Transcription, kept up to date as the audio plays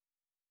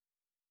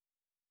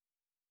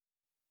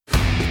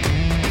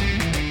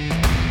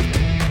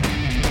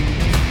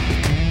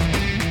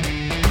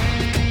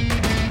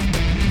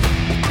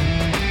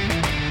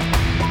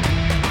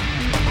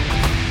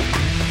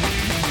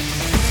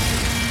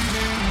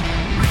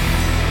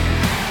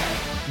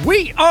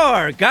We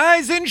are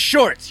Guys in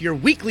Shorts, your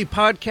weekly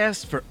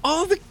podcast for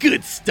all the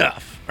good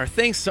stuff. Our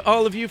thanks to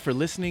all of you for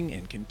listening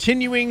and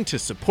continuing to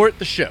support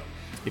the show.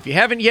 If you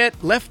haven't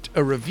yet left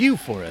a review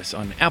for us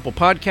on Apple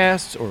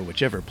Podcasts or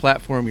whichever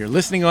platform you're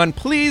listening on,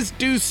 please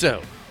do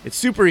so. It's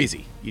super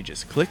easy. You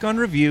just click on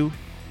review,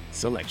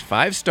 select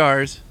 5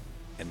 stars,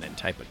 and then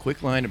type a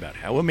quick line about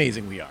how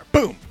amazing we are.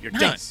 Boom! You're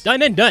done.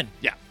 Done and done.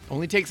 Yeah.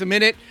 Only takes a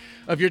minute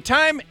of your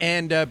time,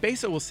 and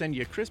Besa will send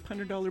you a crisp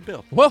 $100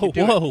 bill. Whoa.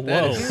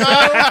 That is so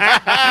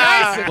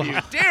nice of you.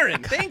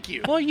 Darren, thank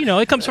you. Well,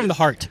 it comes from the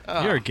heart.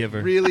 You're a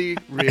giver. Really,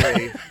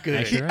 really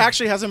good. He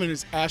actually has them in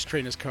his ashtray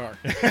in his car.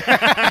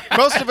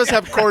 Most of us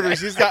have quarters.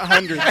 He's got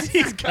hundreds.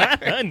 He's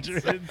got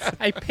hundreds.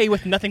 I pay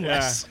with nothing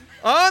less.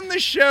 On the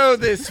show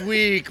this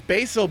week,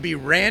 Besa will be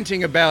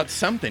ranting about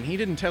something. He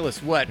didn't tell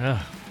us what.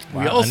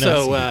 We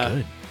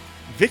also,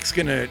 Vic's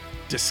going to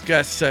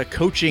discuss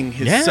coaching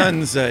his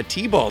son's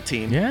T-ball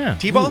team. Yeah.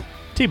 T-ball? Ooh,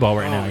 T-ball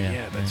right now,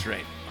 yeah, that's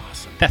right.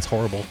 Awesome. That's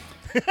horrible.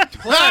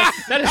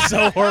 Plus, That is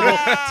so horrible.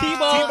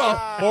 T-ball.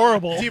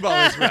 Horrible.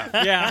 T-ball is rough.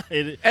 Yeah.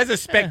 As a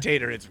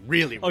spectator, it's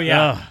really rough. Oh,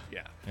 yeah.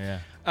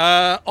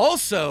 Yeah.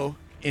 Also,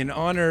 in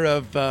honor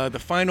of the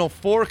Final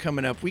Four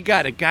coming up, we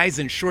got a Guys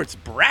in Shorts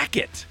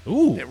bracket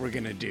that we're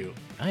going to do.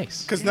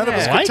 Nice. Because none of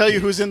us can tell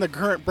you who's in the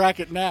current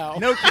bracket now.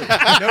 No clue.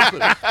 No clue.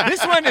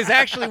 This one is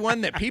actually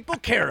one that people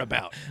care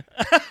about.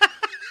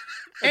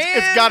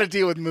 It's got to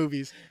deal with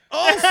movies.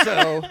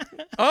 Also,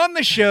 on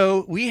the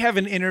show, we have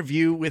an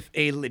interview with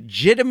a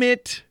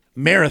legitimate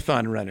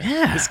marathon runner.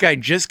 Yeah. This guy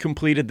just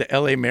completed the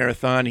LA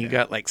Marathon. He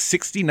got like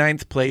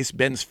 69th place,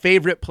 Ben's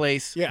favorite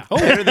place. Yeah.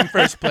 Better than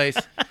first place.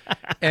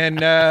 And,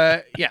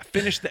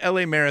 finished the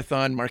LA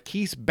Marathon.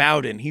 Marquise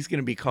Bowden, he's going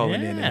to be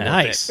calling in a little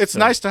nice. bit. It's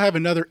nice to have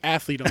another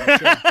athlete on the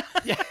show.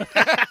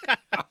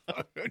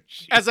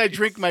 As I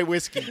drink my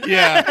whiskey.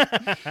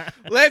 Yeah.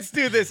 Let's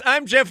do this.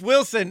 I'm Jeff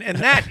Wilson, and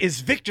that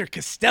is Victor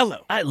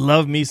Costello. I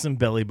love me some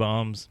belly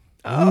bombs.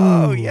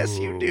 Oh, yes,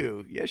 you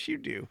do. Yes, you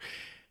do.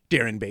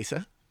 Darren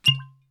Besa.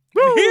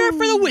 We're here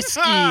for the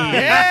whiskey.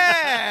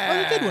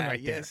 Yeah. Oh, good one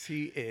right there. Yes,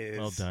 he is.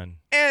 Well done.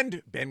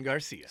 And Ben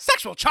Garcia.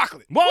 Sexual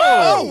chocolate.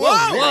 Whoa.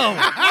 Whoa.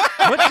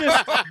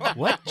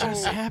 What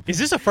just happened? Is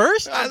this a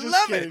first? I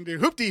love it. Dude.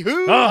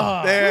 Hoop-de-hoo.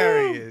 Oh.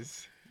 There he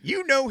is.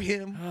 You know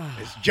him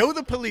as Joe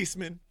the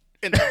Policeman.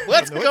 In the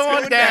What's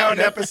Going Down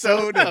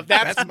episode of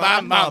That's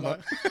My Mama.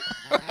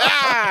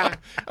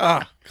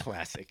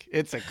 Classic.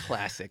 It's a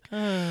classic.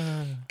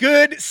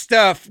 Good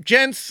stuff.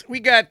 Gents, we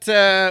got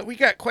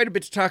quite a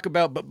bit to talk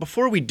about, but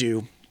before we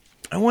do,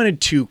 I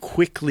wanted to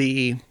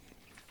quickly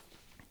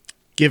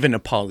give an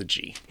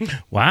apology.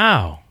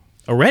 Wow.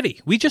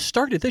 Already? We just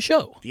started the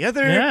show. The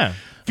other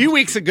few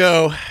weeks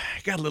ago,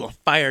 I got a little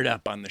fired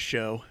up on the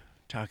show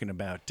talking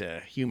about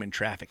human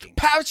trafficking.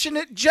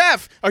 Passionate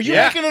Jeff. Are you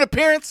making an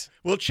appearance?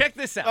 Well, check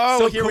this out. Oh,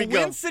 so here we go.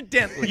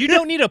 coincidentally, You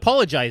don't need to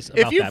apologize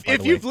about that, by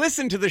the way. you've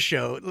listened to the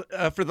show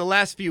for the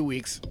last few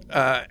weeks,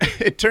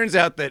 it turns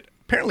out that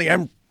apparently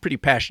I'm pretty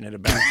passionate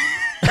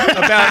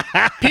about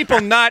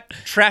people not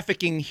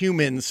trafficking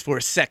humans for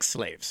sex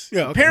slaves.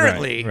 Yeah, okay.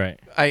 Apparently, Right.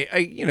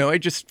 I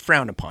just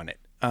frown upon it.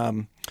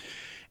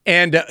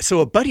 So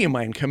a buddy of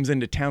mine comes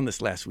into town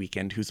this last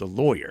weekend who's a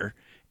lawyer,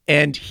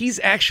 and he's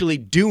actually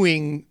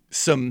doing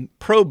some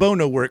pro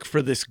bono work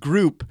for this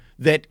group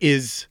that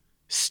is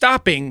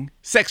stopping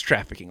sex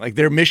trafficking. Like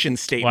their mission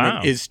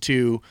statement is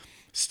to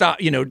stop,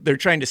 they're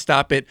trying to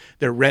stop it.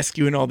 They're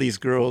rescuing all these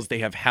girls. They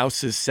have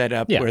houses set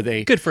up where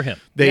they good for him.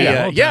 where Good they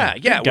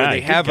guy,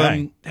 have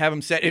good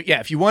them set. Yeah,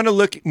 if you want to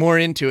look more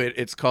into it,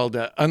 it's called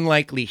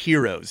Unlikely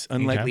Heroes,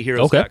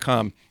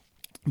 unlikelyheroes.com.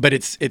 But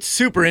it's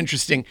super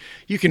interesting.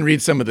 You can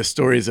read some of the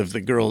stories of the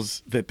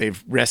girls that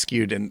they've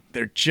rescued, and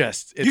they're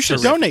just You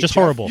should horrific. donate. Just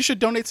Jeff. horrible. You should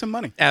donate some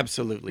money.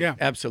 Absolutely, Yeah.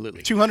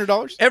 absolutely.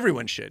 $200?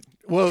 Everyone should.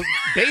 Well,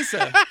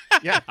 Besa,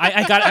 yeah.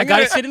 I got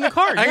to sit in the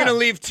car. I'm going to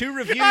leave 2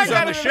 reviews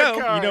on the show.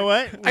 You know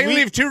what? I'm going to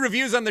leave 2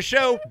 reviews on the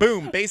show.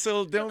 Boom.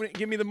 Besa, don't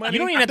give me the money. You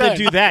don't even have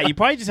to do that. You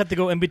probably just have to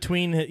go in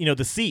between,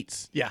 the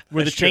seats. Yeah,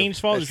 Where the that's true. change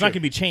falls. That's It's not true. going to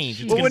be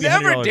changed. It's Well, gonna be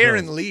whenever $100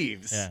 Darren bills.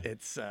 leaves, Yeah.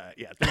 it's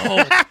the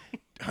whole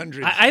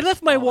hundreds. I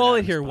left my falling out wallet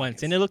of his here pockets.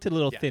 once, and it looked a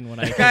little thin when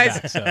I came Guys,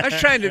 back. So. I was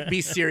trying to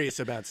be serious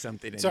about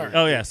something. Sorry.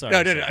 Oh, yeah, sorry.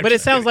 No. But I'm it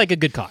just sounds kidding. like a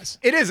good cause.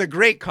 It is a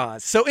great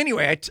cause. So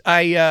anyway,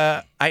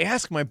 I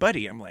asked my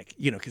buddy, I'm like,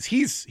 because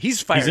he's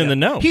fired. He's in the up.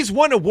 know. He's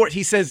won award.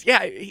 He says,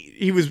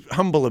 he was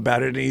humble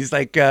about it, and he's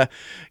like,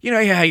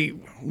 he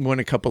won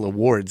a couple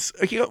awards.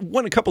 He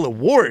won a couple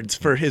awards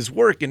for his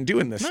work in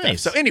doing this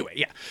Nice. stuff. So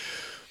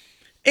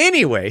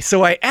anyway,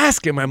 so I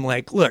asked him, I'm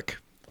like,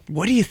 look,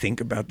 what do you think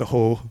about the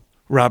whole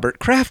Robert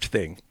Kraft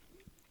thing?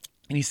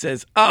 And he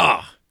says,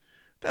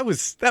 that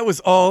was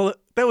all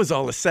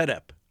a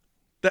setup.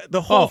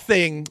 The whole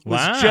thing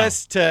was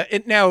just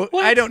now.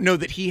 I don't know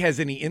that he has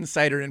any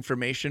insider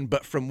information,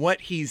 but from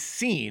what he's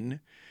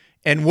seen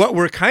and what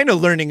we're kind of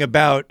learning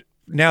about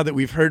now that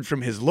we've heard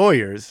from his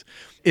lawyers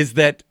is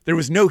that there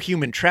was no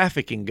human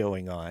trafficking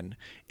going on,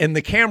 and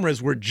the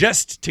cameras were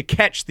just to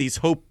catch these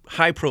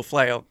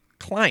high-profile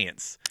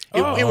clients.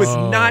 It was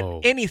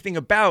not anything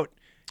about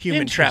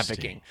human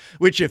trafficking.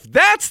 Which, if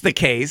that's the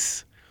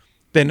case,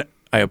 then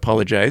I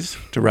apologize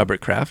to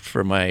Robert Kraft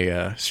for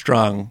my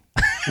strong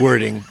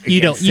wording.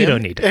 You don't against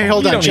him. need to. Hey,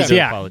 hold on, Jeff.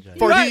 Yeah. apologize.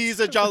 For Right. he's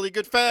a jolly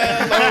good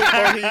fellow.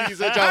 For he's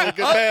a jolly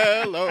good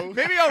fellow.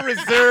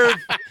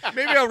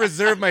 Maybe I'll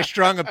reserve my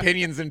strong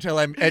opinions until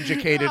I'm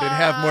educated and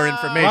have more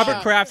information.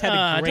 Robert Kraft had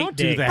a great don't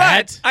day. do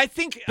that. But I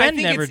think Ben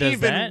never it's does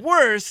even that.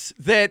 worse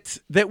that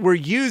we're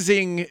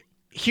using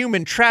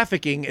human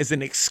trafficking as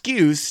an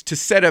excuse to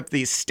set up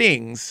these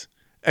stings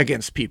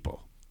against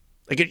people.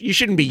 Like you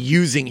shouldn't be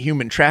using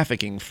human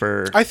trafficking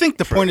for. I think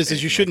the point is you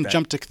anything shouldn't like that.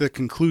 jump to the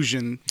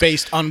conclusion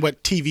based on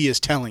what TV is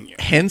telling you.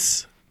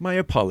 Hence my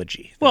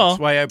apology. Well, That's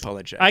why I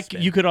apologize.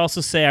 Ben. You could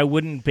also say I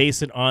wouldn't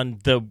base it on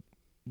the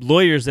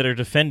lawyers that are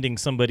defending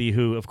somebody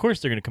who, of course,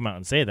 they're going to come out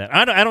and say that.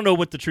 I don't know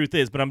what the truth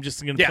is, but I'm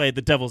just going to Yeah. play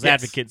the devil's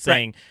Yes, advocate right.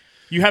 saying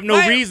you have no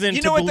My- reason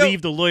you to know what, though?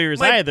 believe the lawyers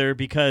My- either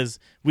because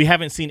we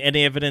haven't seen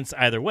any evidence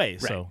either way.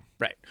 So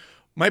Right.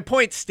 My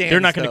point stands. They're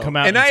not gonna though, come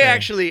out And and I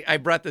say- I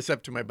brought this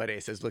up to my buddy. I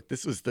says, "Look,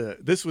 this was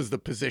the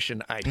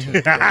position I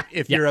took. That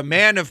if you're a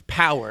man of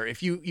power,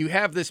 if you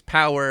have this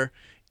power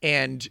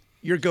and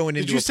you're going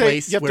into you a say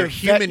place you have where to vet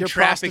human your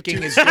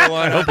trafficking is prostitutes?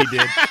 going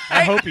on."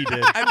 I hope he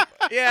did.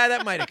 Yeah,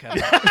 that might have come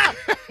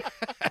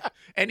out.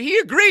 And he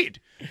agreed.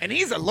 And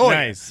he's a lawyer,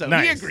 Nice, so he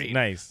nice, agreed.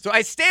 nice. So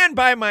I stand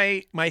by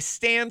my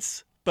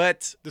stance,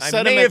 but The I may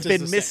sentiment have is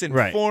been the same.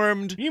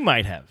 misinformed. You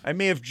might have. I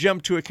may have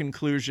jumped to a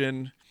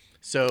conclusion.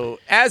 So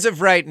as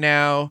of right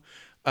now,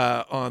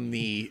 on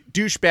the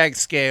douchebag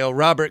scale,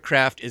 Robert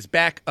Kraft is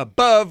back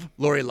above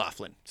Lori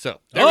Loughlin. So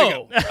there we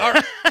go. All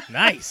right.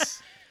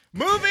 Nice.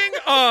 Moving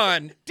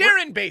on.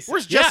 Darren Basin.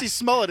 Where's Jesse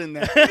Smollett in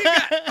there?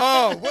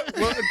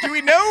 Do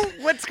we know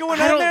what's going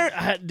on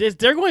there?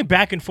 They're going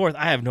back and forth.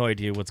 I have no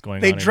idea what's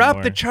going They on. dropped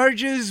the anymore.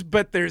 charges,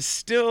 but there's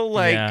still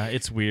like, yeah,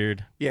 it's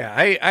weird.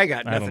 I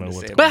got I don't nothing know to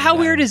what's say. But about how that.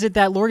 weird is it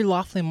that Lori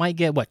Loughlin might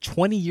get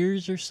 20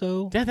 years or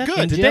so? Yeah, that's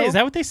Good. Did they, is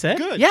that what they said?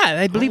 Good. Yeah,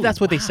 I believe that's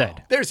what they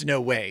said. There's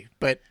no way,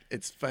 but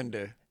it's fun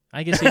to.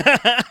 I guess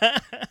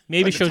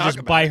maybe to she'll talk just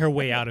about buy her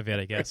way out of it.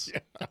 I guess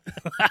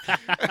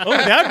Oh,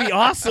 that would be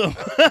awesome.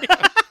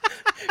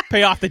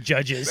 pay off the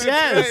judges.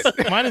 Yes,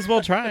 might as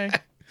well try.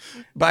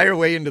 Buy her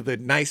way into the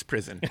nice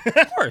prison.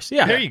 Of course.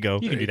 Yeah, There you go.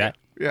 You can do that.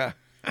 Yeah.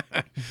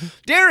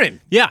 Darren.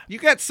 Yeah. You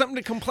got something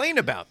to complain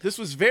about. This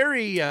was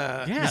very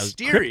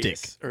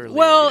mysterious earlier.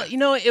 Well,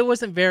 it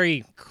wasn't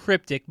very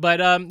cryptic,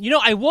 but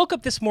I woke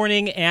up this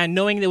morning and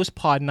knowing it was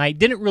pod night,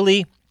 didn't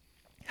really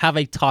have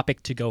a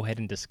topic to go ahead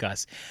and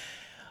discuss.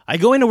 I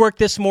go into work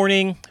this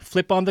morning,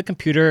 flip on the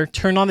computer,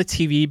 turn on the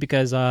TV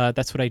because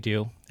that's what I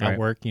do at Right.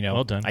 work.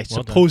 Well done. I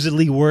Well done.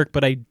 supposedly work,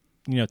 but I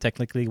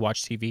technically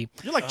watch TV.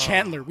 You're like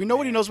Chandler. We know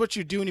what he knows what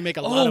you do, and you make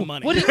a lot of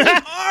money. What do you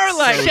are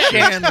like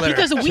Chandler. He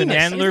does a weenus.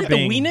 Chandler Isn't it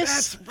the Bing.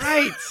 weenus? That's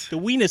right. The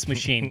weenus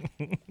machine.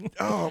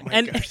 Oh my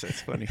And- gosh,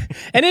 that's funny.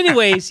 And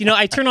anyways,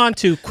 I turn on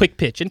to Quick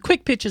Pitch. And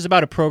Quick Pitch is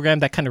about a program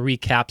that kind of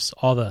recaps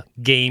all the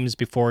games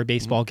before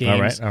baseball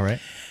games. All right.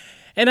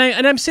 And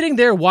I'm sitting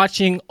there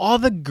watching all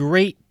the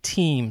great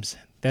teams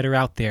that are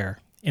out there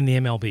in the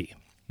MLB.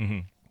 Mm-hmm.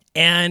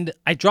 And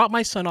I drop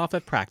my son off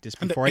at practice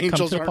And the before I come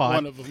Angels to the aren't pod.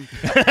 one of them.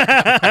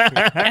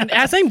 And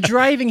as I'm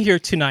driving here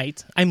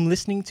tonight, I'm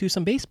listening to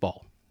some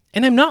baseball.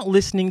 And I'm not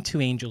listening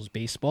to Angels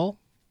baseball.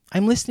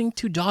 I'm listening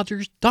to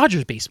Dodgers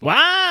baseball.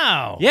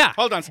 Wow. Yeah.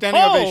 Hold on,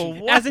 standing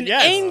ovation. As an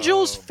Yes.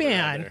 Angels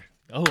fan.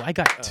 Oh, I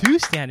got 2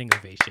 standing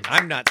ovations.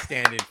 I'm not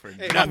standing for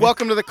Hey, nothing.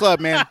 welcome to the club,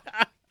 man.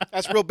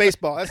 That's real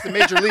baseball. That's the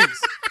major leagues.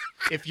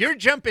 If you're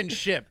jumping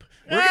ship,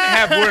 we're gonna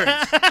have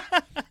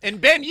words. And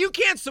Ben, you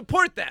can't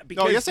support that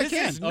because yes, I this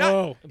can. is not.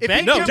 Oh. If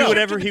Ben you can jump do ship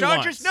whatever to the he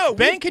Dodgers, wants. No,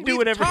 Ben we've- can do we've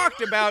whatever-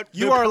 Talked about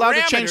You the are allowed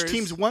to change parameters.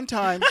 teams one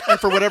time and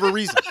for whatever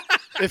reason.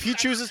 If he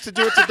chooses to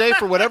do it today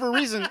for whatever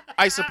reason,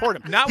 I support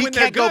him. Not he when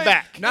can't they're good. go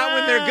back. Not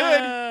when they're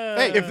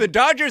good. Hey, If the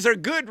Dodgers are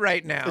good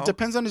right now, it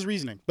depends on his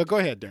reasoning. But go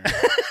ahead, Darren.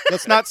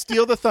 Let's not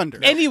steal the thunder.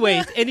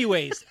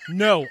 Anyways,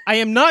 no, I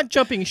am not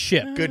jumping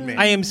ship. Good man.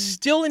 I am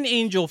still an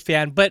Angel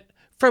fan, but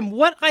from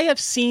what I have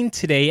seen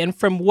today and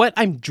from what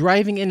I'm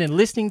driving in and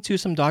listening to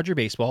some Dodger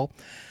baseball,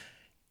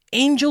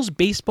 Angels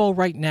baseball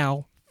right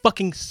now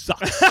fucking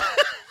sucks.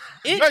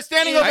 Right,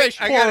 standing is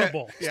ovation. I gotta-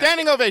 horrible. yeah.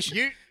 Standing ovation.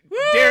 You,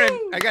 Darren,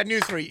 I got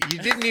news for you. You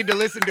didn't need to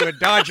listen to a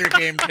Dodger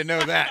game to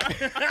know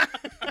that.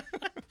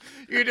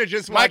 You'd have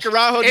just Mike watched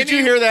Araujo, did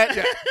you hear that?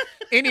 Yeah,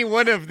 any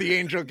one of the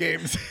Angel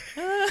games,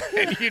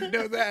 and you'd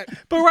know that.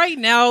 But right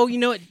now,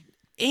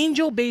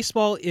 Angel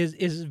baseball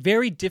is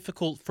very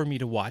difficult for me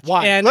to watch.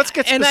 Why? And, Let's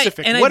get and I-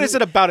 specific. and I- What is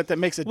it about it that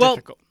makes it Well,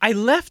 difficult? I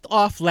left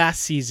off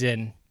last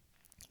season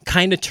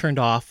kind of turned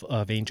off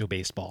of Angel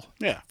baseball.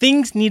 Yeah.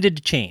 Things needed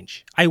to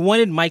change. I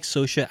wanted Mike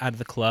Scioscia out of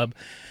the club.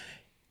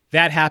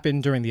 That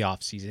happened during the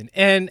offseason.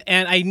 And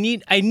I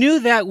knew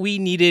that we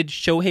needed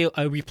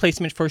a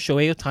replacement for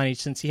Shohei Ohtani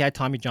since he had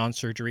Tommy John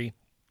surgery.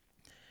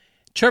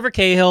 Trevor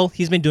Cahill,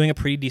 he's been doing a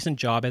pretty decent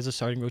job as a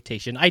starting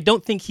rotation. I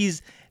don't think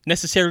he's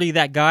necessarily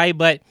that guy,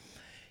 but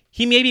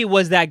he maybe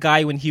was that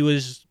guy when he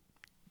was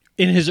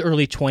in his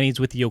early 20s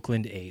with the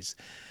Oakland A's.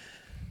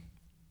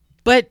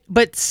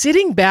 But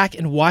sitting back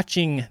and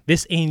watching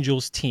this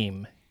Angels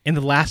team in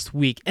the last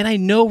week, and I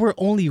know we're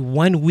only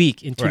 1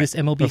 week into this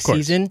MLB Of course.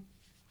 season.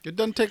 It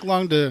doesn't take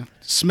long to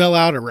smell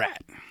out a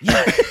rat.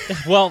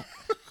 Well,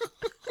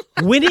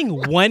 winning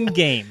one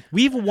game.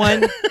 We've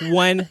won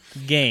one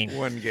game.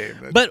 One game.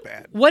 That's But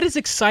bad. what is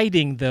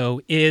exciting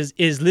though is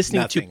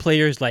listening Nothing. to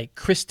players like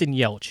Kristen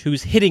Yelch,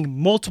 who's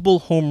hitting multiple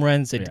home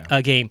runs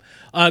a game.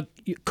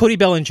 Cody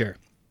Bellinger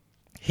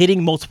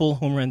hitting multiple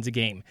home runs a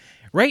game.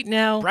 Right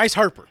now, Bryce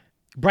Harper.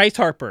 Bryce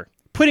Harper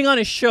putting on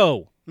a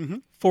show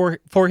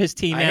for his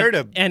team. I heard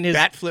and his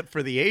bat flip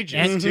for the ages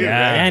and, too.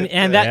 Yeah. right?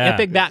 and that Yeah.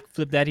 epic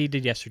backflip that he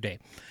did yesterday.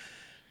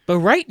 But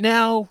right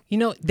now,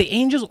 the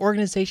Angels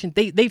organization,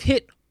 they've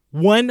hit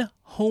one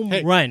home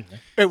run.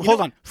 Hey,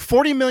 hold on.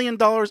 $40 million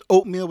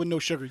oatmeal with no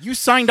sugar. You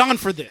signed on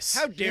for this.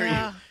 How dare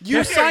you? You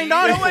How dare signed you?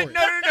 on You know for what? it.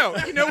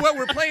 No. You know what?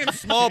 We're playing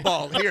small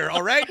ball here,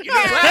 all right?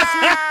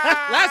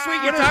 Last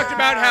week you talked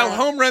about how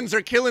home runs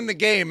are killing the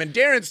game, and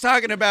Darren's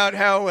talking about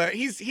how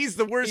he's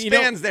the worst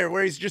fans there,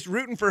 where he's just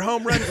rooting for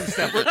home runs and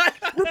stuff.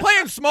 We're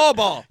playing small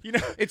ball.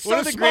 It's one so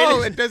of the small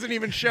greatest- it doesn't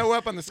even show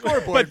up on the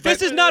scoreboard. But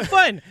this is not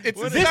fun. It's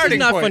a This is starting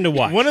not point. fun to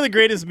watch. One of the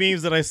greatest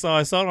memes that I saw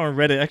it on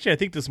Reddit. Actually, I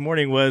think this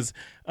morning was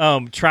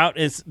Trout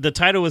is the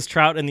title was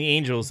Trout and the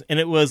Angels, and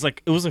it was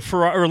a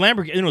Ferrari or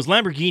Lamborghini. It was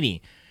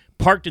Lamborghini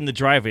parked in the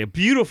driveway, a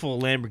beautiful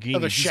Lamborghini.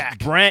 the just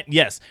shack.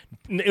 yes,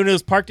 and it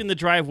was parked in the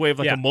driveway of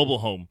like a mobile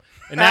home,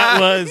 and that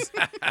was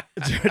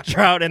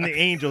Trout and the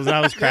Angels. And I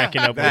was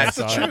cracking up. That's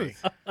when I saw funny.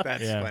 it.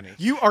 That's Yeah. funny.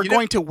 You are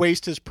going to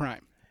waste his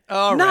prime.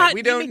 All right, Not-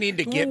 we don't need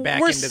to get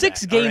back We're into 6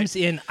 that. All right. games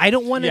in. I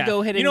don't want to Yeah.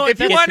 go ahead and You know what, If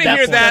you get want to hear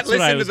point. that, That's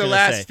what I listen to was the gonna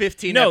last say.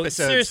 15 no,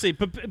 episodes. seriously,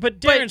 but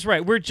Darren's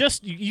right. We're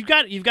just you've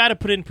got to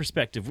put it in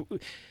perspective.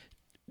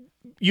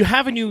 You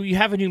have a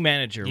new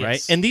manager, right?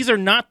 Yes. And these are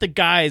not the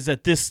guys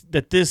that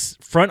this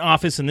front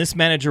office and this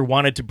manager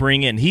wanted to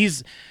bring in.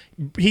 He's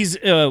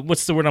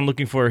what's the word I'm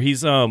looking for?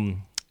 He's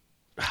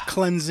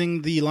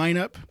Cleansing the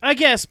lineup. I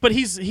guess, but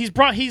he's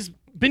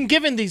been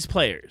given these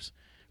players.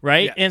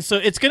 Right, Yeah. and so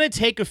it's going to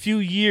take a few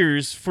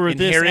years for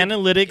this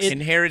analytics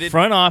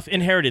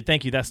inherited.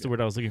 Thank you, that's the word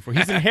I was looking for.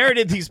 He's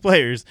inherited these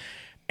players,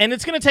 and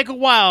it's going to take a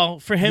while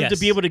for him to Yes.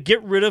 be able to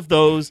get rid of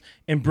those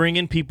and bring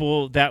in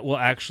people that will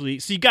actually.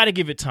 So you got to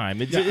give it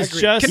time. It's agree.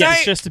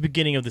 it's just the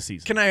beginning of the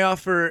season. Can I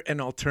offer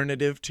an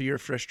alternative to your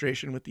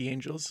frustration with the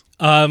Angels?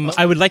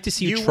 I would like to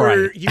see you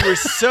try. You were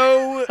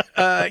so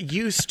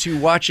used to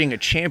watching a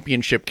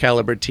championship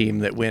caliber team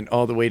that went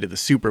all the way to the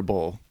Super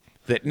Bowl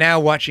that now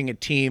watching a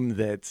team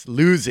that's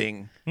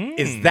losing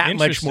is that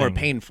much more interesting.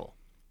 painful.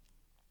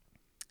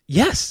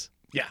 Yes.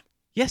 Yeah.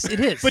 Yes,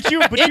 it is. But you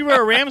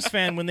were a Rams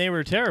fan when they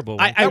were terrible.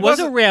 I was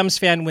a Rams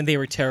fan when they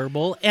were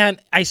terrible, and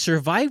I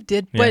survived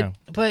it. Yeah.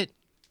 But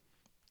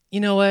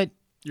you know what?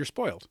 You're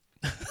spoiled.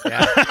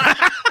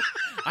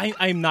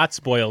 I'm not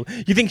spoiled.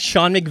 You think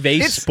Sean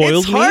McVay It's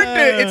spoiled me?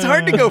 It's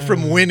hard to go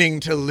from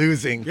winning to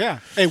losing. Yeah.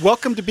 Hey,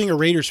 welcome to being a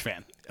Raiders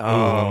fan.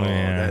 Oh,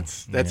 yeah.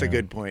 that's a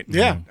good point.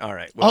 Yeah. All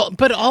right. Well,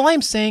 But all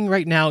I'm saying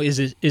right now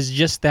is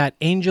just that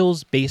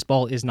Angels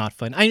baseball is not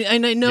fun. I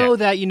know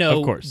that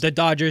of course. the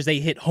Dodgers they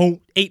hit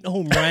 8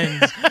 home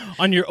runs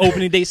on your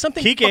opening day.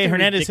 Something Kike fucking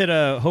Hernandez ridiculous.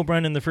 hit a home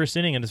run in the first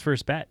inning in his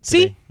first bat.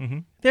 See,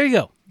 today. there you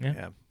go.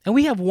 yeah. And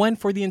we have one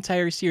for the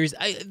entire series.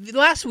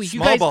 Last week,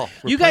 Small ball.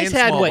 We're you guys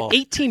playing had small what ball.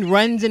 18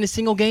 runs in a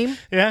single game,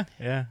 Yeah.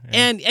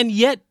 and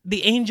yet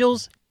the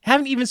Angels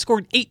haven't even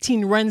scored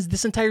 18 runs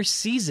this entire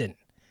season.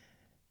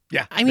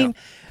 Yeah. I mean,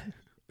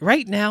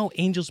 right now,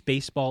 Angels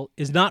baseball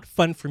is not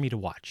fun for me to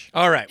watch.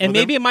 All right. And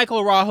well, maybe Michael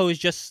Araujo is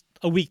just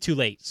a week too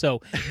late.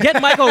 So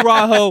get Michael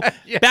Araujo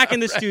back in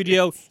the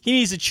studio. He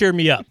needs to cheer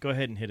me up. Go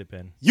ahead and hit it,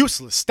 Ben.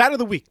 Useless Stat of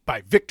the Week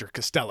by Victor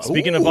Costello.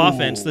 Speaking of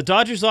offense, the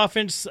Dodgers'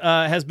 offense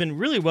has been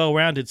really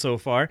well-rounded so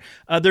far.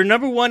 They're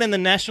number one in the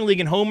National League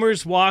in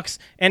homers, walks,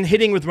 and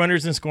hitting with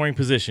runners in scoring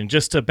position,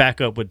 just to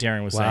back up what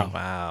Darren was saying.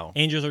 Wow.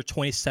 Angels are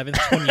 27th,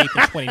 28th, and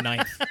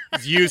 29th.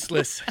 It's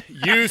useless.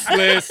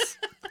 Useless.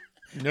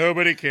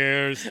 Nobody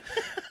cares.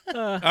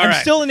 I'm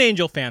still an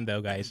Angel fan,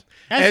 though, guys.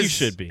 As you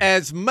should be.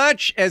 As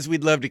much as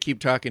we'd love to keep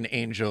talking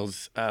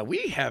Angels,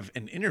 we have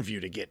an interview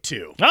to get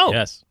to. Oh,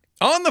 Yes.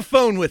 On the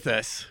phone with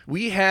us,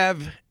 we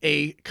have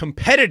a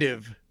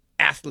competitive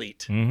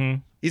athlete.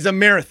 Mm-hmm. He's a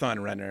marathon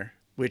runner,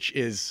 which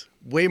is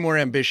way more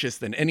ambitious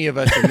than any of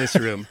us in this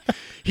room.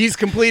 He's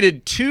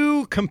completed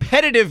 2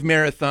 competitive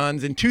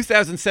marathons. In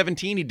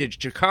 2017, he did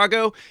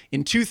Chicago.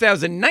 In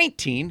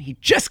 2019, he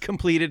just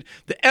completed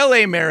the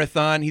LA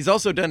Marathon. He's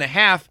also done a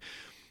half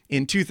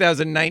in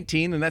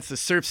 2019, and that's the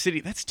Surf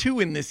City. That's 2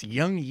 in this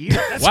young year.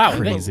 That's Wow,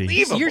 crazy.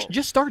 unbelievable. You're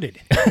just started.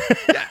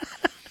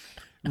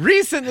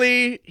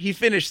 Recently, he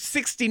finished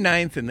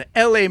 69th in the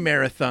LA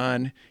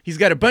Marathon. He's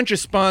got a bunch of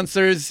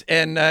sponsors,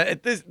 and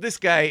this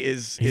guy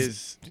is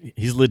he's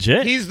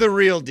legit. he's the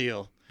real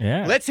deal.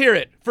 Yeah. Let's hear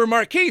it for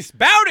Marquise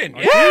Bowden.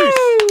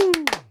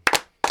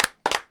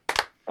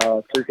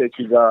 Appreciate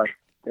you guys.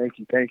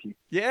 Thank you.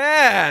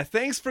 Yeah,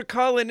 thanks for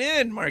calling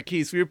in,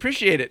 Marquise. We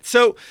appreciate it.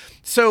 So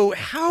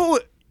how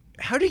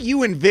how do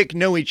you and Vic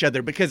know each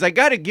other? Because I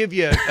got to give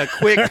you a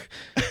quick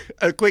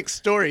a quick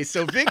story.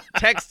 So Vic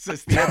texts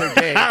us the other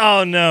day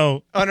Oh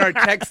no. on our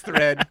text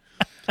thread,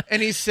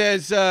 and he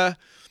says,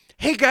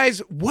 "Hey guys,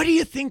 what do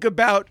you think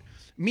about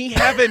me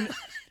having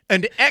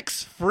an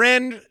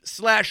ex-friend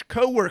 /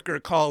 coworker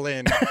call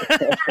in and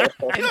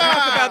talk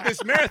about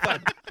this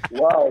marathon?"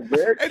 Wow,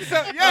 Vic. And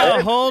so, yeah.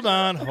 Oh, hold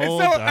on. And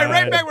so I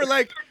write on. back, we're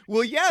like,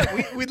 well,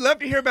 yeah, we'd love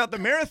to hear about the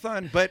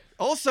marathon, but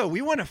also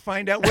we want to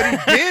find out what he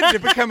did to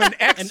become an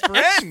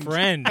ex-friend.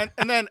 Friend.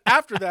 And then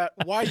after that,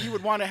 why he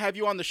would want to have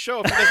you on the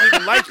show if he doesn't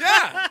even like you.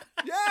 Yeah,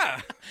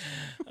 yeah.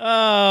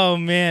 Oh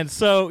man.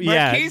 So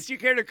yeah. Marquise, you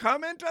care to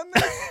comment on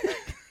this?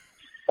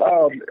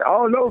 I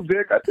don't know,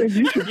 Vic. I think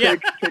you should Yeah.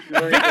 take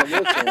the reins on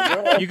this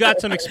one. Man. You got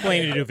some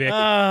explaining to do, Vic.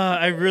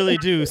 I really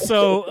do.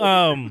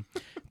 So,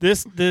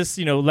 this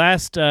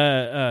last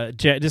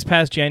this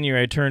past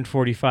January I turned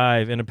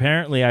 45, and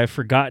apparently I've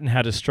forgotten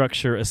how to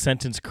structure a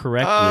sentence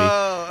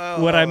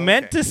correctly. What I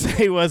meant to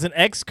say was an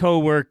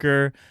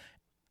ex-coworker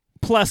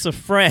plus a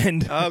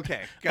friend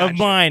Okay, of gotcha.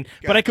 mine,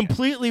 but I Gotcha.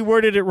 completely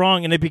worded it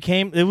wrong, and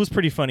it was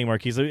pretty funny,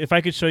 Marquise. If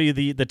I could show you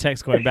the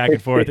text going back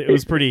and forth, it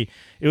was pretty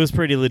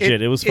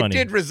legit. It was funny.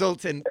 It did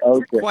result in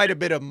Okay. quite a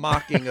bit of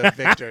mocking of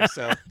Victor,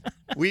 so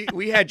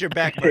we had your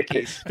back,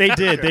 Marquise. They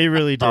did. They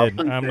really did.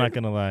 appreciate I'm not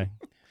gonna lie.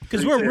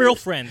 Because we're real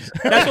friends.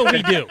 That's what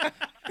we do.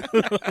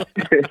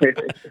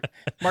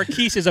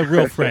 Marquise is a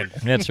real friend.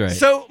 That's right.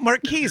 So,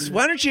 Marquise,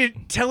 why don't you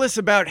tell us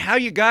about how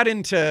you got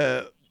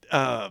into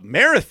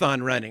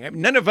marathon running? I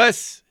mean, none of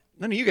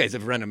you guys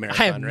have run a I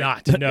marathon, have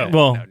right? not. No.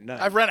 well, No.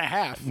 I've run a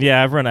half.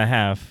 yeah, I've run a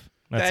half.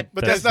 But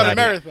that's not a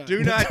about it. marathon.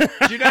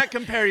 Do not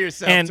compare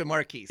yourself to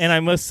Marquise. And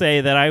I must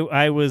say that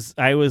I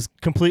was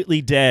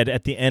completely dead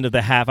at the end of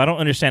the half. I don't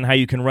understand how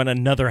you can run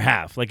another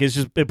half. Like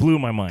it blew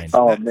my mind.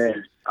 Oh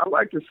man, I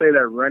like to say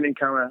that running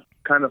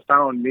kind of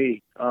found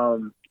me.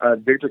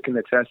 Victor can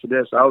attest to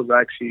this. I was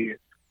actually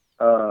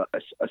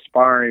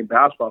aspiring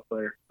basketball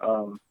player.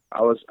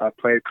 I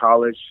played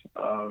college,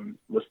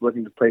 was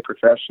looking to play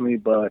professionally,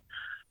 but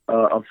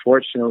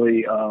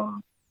unfortunately,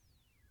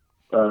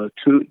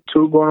 2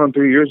 going on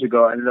 3 years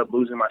ago, I ended up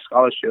losing my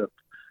scholarship.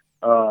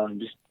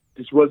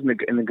 Just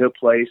wasn't in a good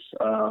place,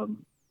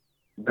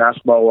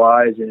 basketball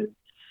wise, and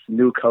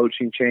new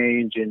coaching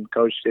change, and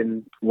coach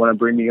didn't want to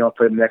bring me on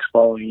for the next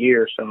following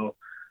year, so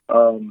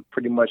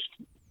pretty much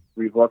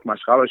revoked my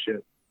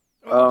scholarship.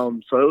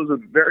 So it was a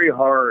very,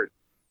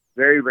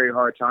 very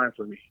hard time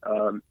for me.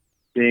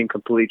 Being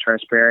completely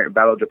transparent,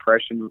 battled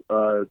depression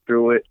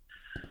through it,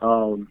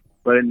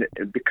 but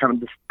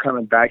kind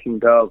of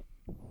backing up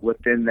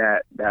within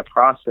that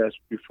process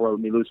before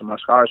me losing my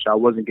scholarship, I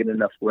wasn't getting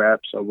enough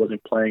reps. I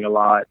wasn't playing a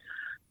lot.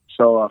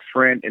 So a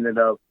friend ended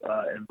up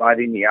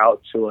inviting me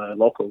out to a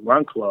local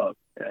run club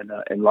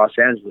in Los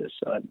Angeles.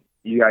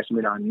 You guys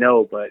may not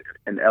know, but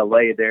in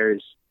LA,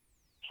 there's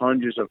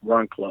hundreds of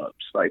run clubs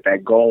like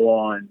that go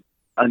on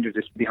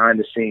behind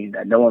the scene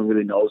that no one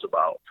really knows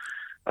about.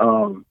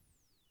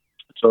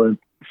 So a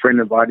friend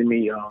invited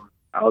me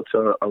out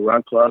to a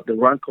run club. The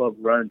run club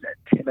runs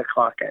at 10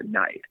 o'clock at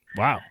night.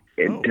 Wow.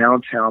 In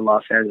downtown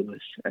Los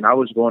Angeles, and I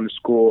was going to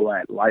school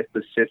at Life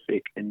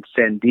Pacific in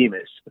San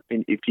Dimas.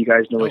 And if you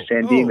guys know where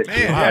San Dimas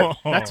is, man.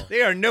 that's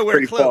They are nowhere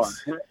pretty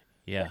close. far.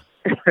 Yeah.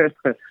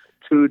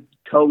 2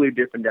 totally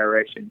different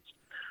directions.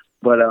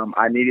 But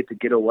I needed to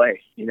get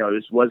away.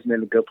 This wasn't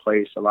in a good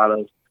place. A lot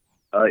of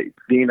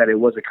being that it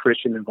was a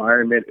Christian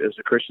environment, it was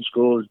a Christian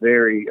school, it was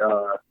very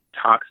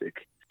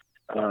toxic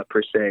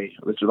per se.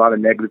 There's a lot of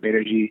negative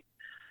energy.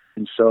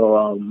 And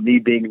so me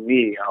being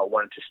me, I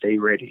wanted to stay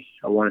ready.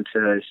 I wanted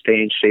to stay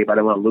in shape. I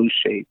didn't want to lose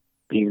shape,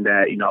 being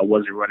that, I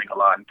wasn't running a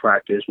lot in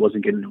practice,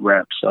 wasn't getting the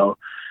reps. So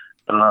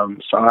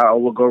I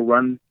will go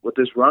run with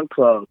this run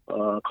club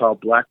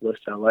called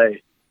Blacklist LA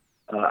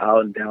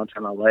out in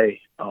downtown LA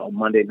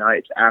Monday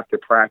nights after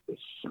practice.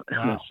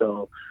 Wow.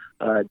 So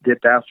did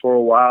that for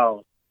a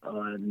while.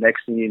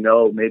 Next thing you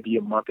know, maybe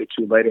a month or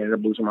 2 later, I ended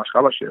up losing my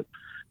scholarship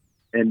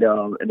and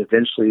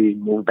eventually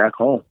moved back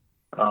home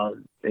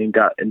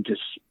and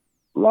just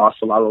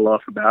lost a lot of love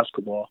for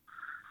basketball.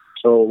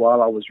 So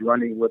while I was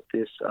running with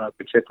this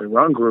particular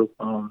run group,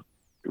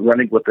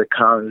 running with the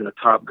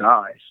top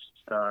guys,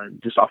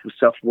 just off of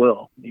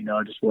self-will,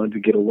 I just wanted to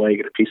get away,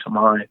 get a peace of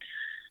mind.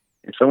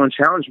 And someone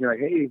challenged me like,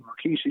 "Hey,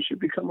 Marquise, you should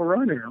become a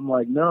runner." I'm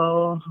like,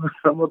 "No,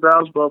 I'm a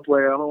basketball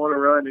player. I don't want to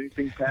run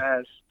anything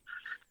past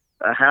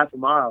a half a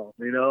mile,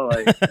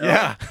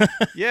 Yeah,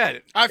 yeah.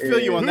 I feel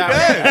you on Who that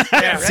does?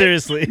 one. Yeah, right?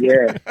 Seriously.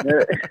 Yeah.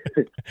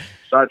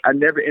 So I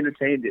never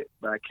entertained it,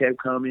 but I kept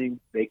coming.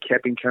 They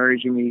kept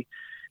encouraging me.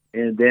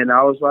 And then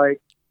I was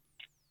like,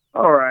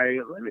 all right,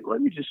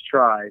 let me just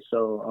try.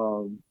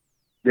 So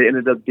they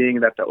ended up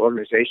being that the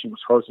organization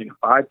was hosting a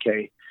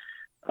 5K,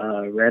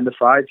 ran the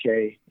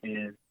 5K,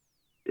 and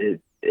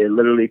it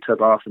literally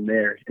took off from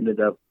there. Ended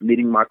up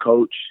meeting my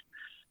coach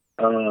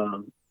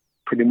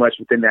pretty much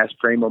within that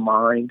frame of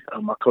mind.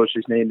 My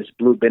coach's name is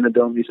Blue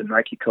Benedum. He's a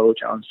Nike coach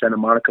out in Santa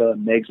Monica.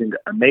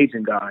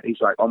 Amazing guy.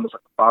 He's like almost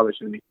like a father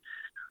to me.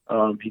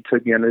 He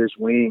took me under his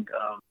wing,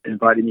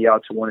 invited me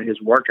out to one of his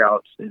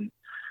workouts, and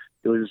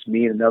it was just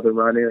me and another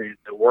runner, and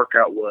the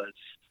workout was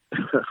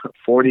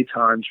 40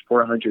 times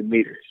 400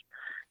 meters,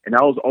 and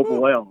I was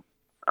overwhelmed.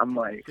 I'm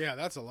like, Yeah,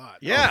 that's a lot.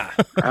 Yeah.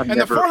 And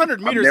the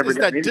 400 meters is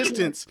that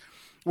distance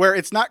where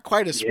it's not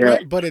quite a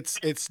sprint, but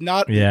it's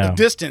not a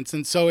distance,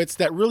 and so it's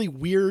that really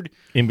weird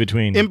In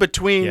between.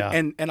 Yeah.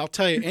 and I'll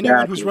tell you,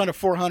 anyone who's run a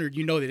 400,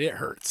 you know that it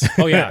hurts.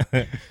 Oh yeah.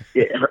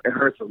 It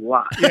hurts a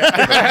lot.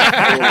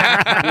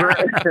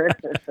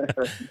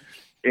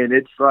 And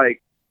it's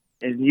like,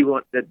 and he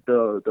want that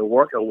the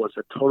workout was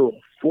a total of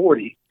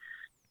 40.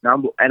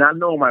 And I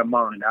know in my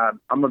mind, I'm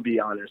gonna be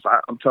honest.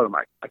 I'm telling him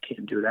I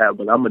can't do that,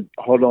 but I'm gonna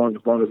hold on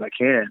as long as I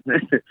can.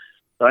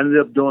 So I ended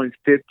up doing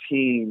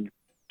 15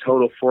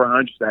 total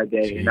 400s that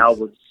day, and I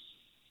was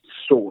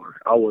sore.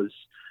 I was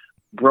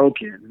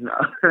broken.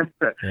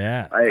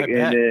 Yeah.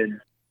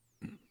 And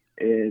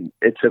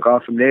it took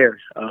off from there.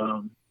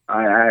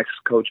 I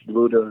asked Coach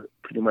Blue to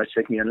pretty much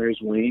take me under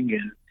his wing,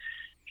 and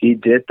he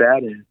did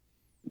that, and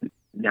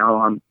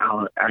now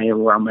I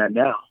am where I'm at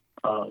now.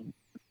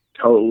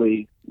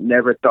 Totally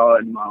never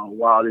thought in my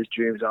wildest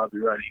dreams I'd be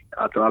running.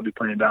 I thought I'd be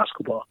playing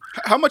basketball.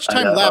 How much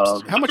time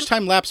lapsed? How much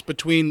time lapsed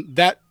between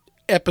that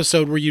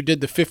episode where you did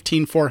the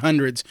 15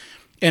 400s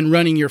and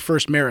running your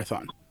first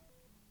marathon?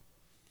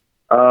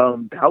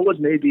 That was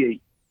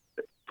maybe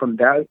from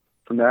that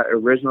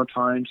original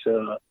time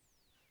to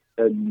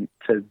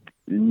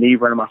me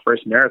running my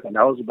first marathon.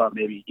 That was about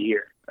maybe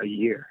a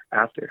year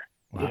after.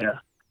 Wow. Yeah.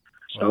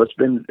 So it's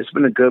been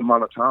a good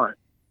amount of time.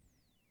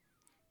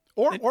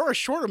 Or a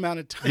short amount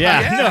of time.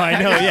 Yeah, no,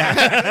 I know,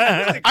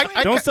 yeah.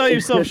 Don't sell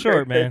yourself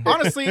short, man.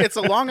 Honestly, it's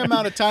a long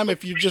amount of time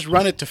if you just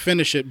run it to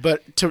finish it,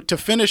 but to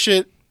finish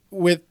it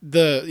with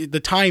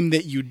the time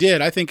that you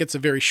did, I think it's a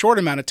very short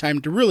amount of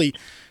time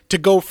to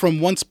go from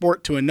one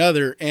sport to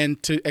another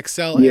and to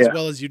excel as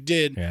well as you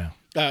did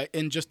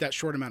in just that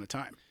short amount of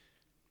time.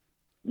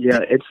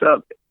 Yeah, it's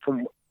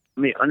from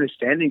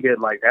understanding it,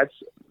 like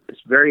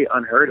it's very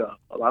unheard of.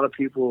 A lot of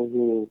people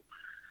who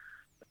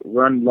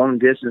run long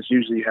distance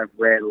usually have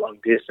ran long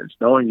distance.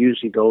 No one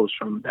usually goes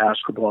from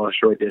basketball or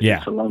short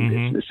distance to long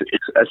distance.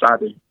 It's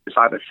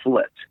either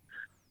flipped,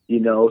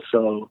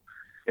 So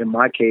in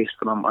my case,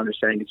 from I'm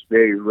understanding, it's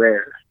very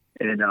rare,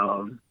 and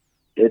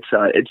it's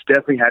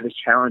definitely had its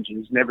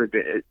challenges.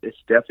 It's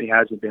definitely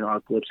hasn't been all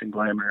glitz and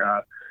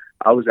glamour.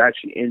 I was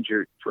actually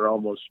injured for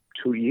almost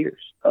 2 years.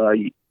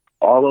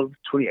 All of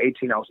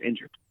 2018, I was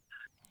injured.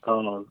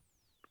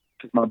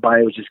 My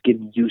body was just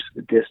getting used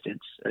to the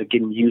distance,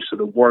 getting used to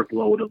the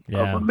workload of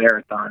a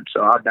marathon.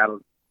 So I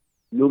battled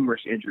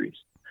numerous injuries,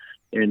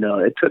 and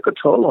it took a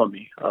toll on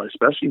me,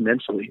 especially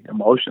mentally,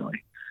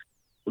 emotionally.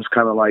 It was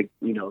kind of like,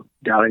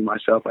 doubting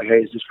myself, like, hey,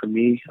 is this for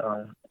me?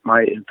 Am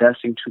I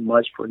investing too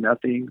much for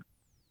nothing?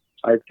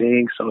 I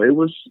think so.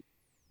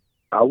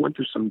 I went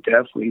through some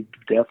definitely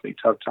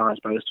tough times,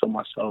 but I just told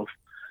myself,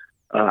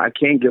 I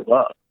can't give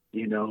up.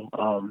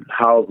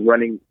 How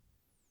running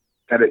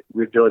had it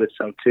revealed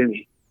itself to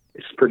me.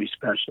 It's pretty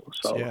special.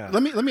 So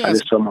let me I ask.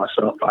 just told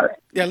myself,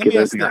 Let me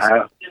ask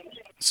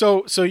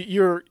this. So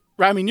you're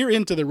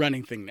into the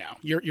running thing now.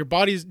 Your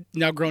body's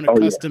now grown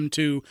accustomed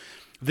to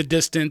the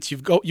distance.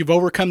 You've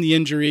overcome the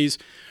injuries.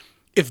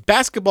 If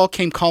basketball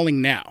came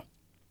calling now,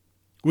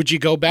 would you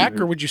go back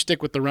or would you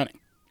stick with the running?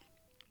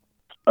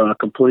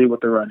 Completely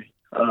with the running.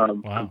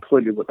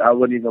 Completely with. I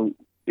wouldn't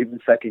even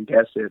second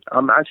guess it.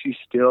 I'm actually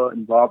still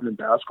involved in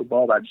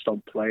basketball, but I just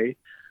don't play.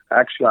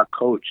 Actually, I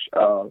coach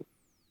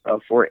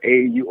for an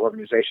AAU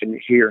organization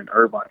here in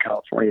Irvine,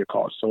 California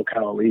called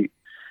SoCal Elite.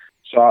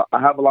 So I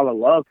have a lot of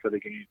love for the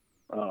game,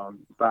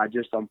 but I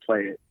just don't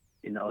play it.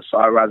 So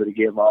I'd rather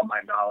give all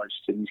my knowledge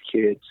to these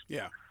kids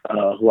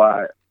who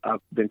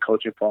I've been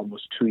coaching for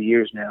almost 2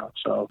 years now.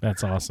 So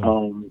that's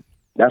awesome.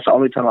 That's the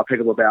only time I pick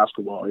up a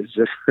basketball is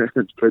just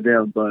for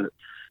them. But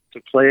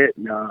to play it,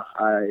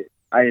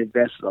 I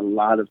invested a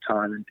lot of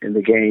time in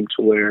the game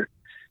to where,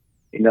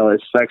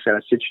 it sucks that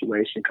a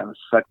situation kind of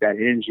sucked that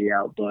energy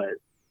out, but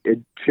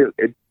it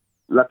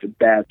left a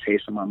bad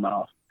taste in my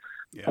mouth.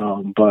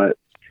 Yeah. But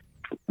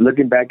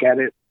looking back at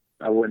it,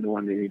 I wouldn't have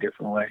wanted it any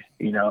different way.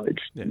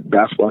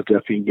 Basketball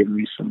definitely given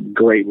me some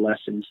great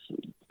lessons.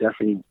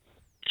 Definitely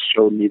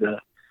showed me the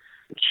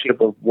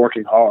chip of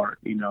working hard.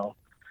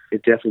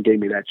 It definitely gave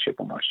me that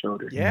chip on my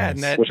shoulder. Yeah, and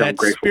that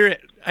grateful.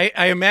 spirit.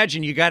 I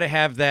imagine you got to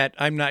have that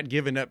I'm not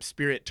giving up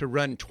spirit to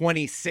run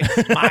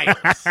 26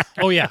 miles.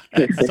 Oh, yeah.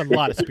 That's a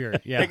lot of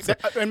spirit. Yeah.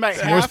 In my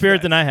more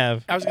spirit than I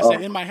have. I was going to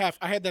say, in my half,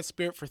 I had that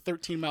spirit for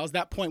 13 miles.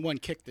 That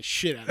 0.1 kicked the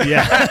shit out of me.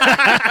 Yeah.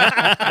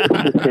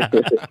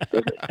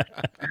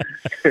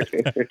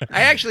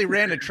 I actually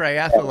ran a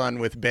triathlon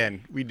with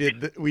Ben. We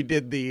did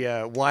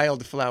the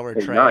wildflower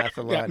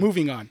triathlon. Yeah,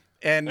 moving on.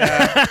 And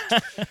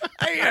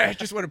I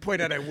just want to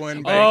point out I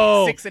won by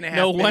 6.5 minutes.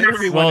 No wonder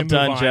we well want to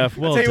move done, on. Jeff.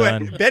 Well Tell you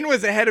done. what, Ben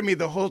was ahead of me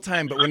the whole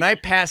time, but when I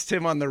passed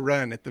him on the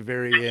run at the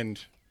very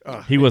end,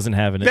 he wasn't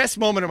having it. Best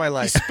moment of my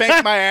life.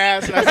 Spanked my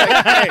ass. And I was like,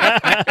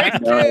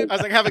 hey. I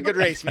was like, have a good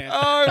race, man.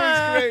 Oh,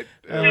 it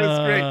was great. It was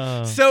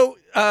great. So,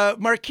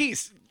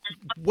 Marquise,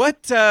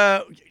 what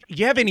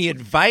you have any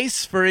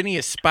advice for any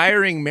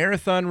aspiring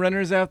marathon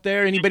runners out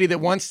there? Anybody that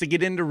wants to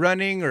get into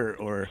running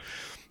or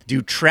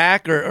do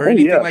track or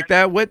anything like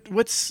that?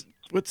 What's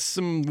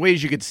some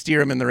ways you could steer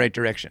them in the right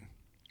direction?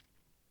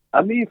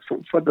 I mean,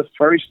 for the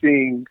first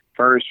thing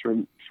first,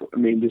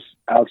 just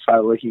outside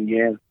looking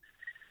in,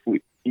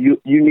 you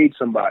need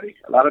somebody.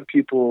 A lot of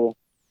people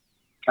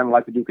kind of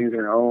like to do things on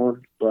their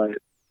own, but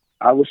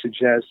I would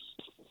suggest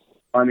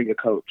finding a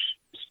coach,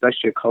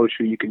 especially a coach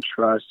who you can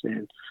trust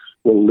and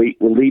will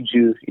lead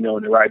you, in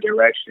the right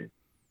direction.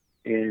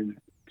 And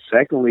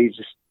secondly,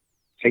 just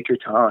take your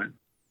time.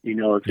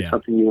 If it's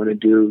something you want to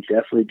do,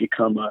 definitely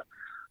become a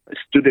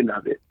student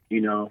of it.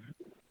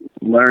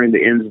 Learn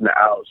the ins and the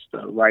outs,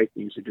 the right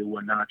things to do,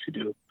 what not to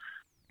do.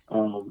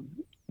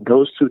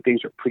 Those two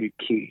things are pretty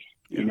key.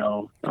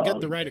 Get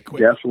the right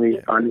equipment.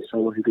 Definitely finding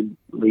someone who can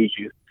lead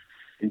you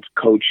and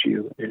coach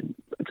you, and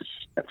at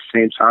the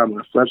same time, on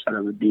the flip side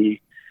of it,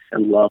 be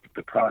in love with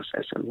the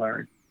process and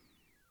learn.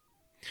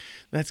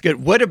 That's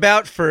good. What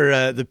about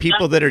for the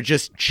people that are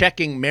just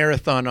checking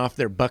marathon off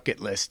their bucket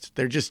list?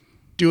 They're just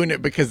doing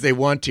it because they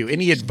want to.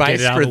 Any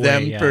advice for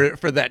them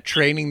for that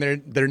training?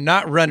 They're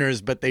not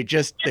runners, but they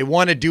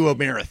want to do a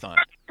marathon.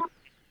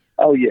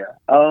 Oh yeah.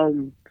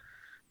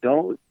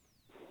 Don't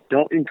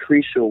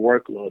increase your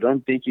workload.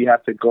 Don't think you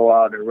have to go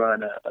out and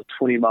run a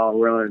 20-mile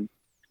run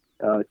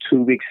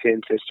 2 weeks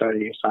into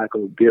starting your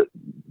cycle.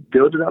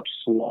 Build it up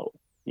slow.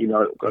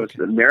 Because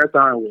the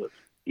marathon will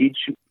eat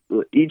you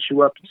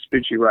up and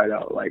spit you right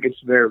out. Like,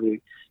 it's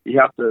you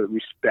have to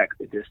respect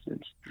the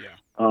distance. Yeah.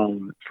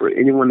 For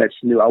anyone that's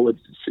new, I would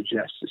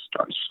suggest to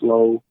start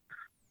slow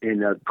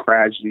and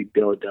gradually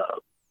build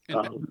up.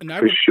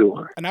 For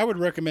sure. And I would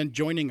recommend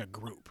joining a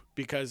group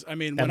because,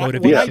 when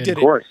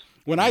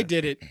I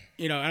did it,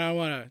 and I don't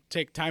want to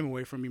take time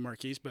away from you,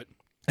 Marquise, but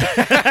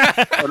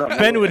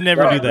Ben would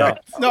never do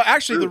that. No,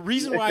 actually, the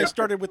reason why I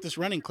started with this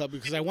running club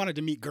because I wanted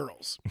to meet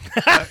girls.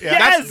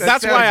 Yes,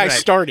 that's why I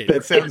started.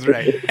 That sounds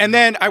right. And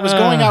then I was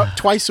going out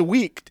twice a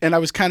week, and I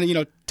was kind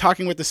of,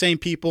 talking with the same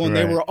people, and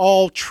they were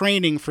all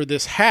training for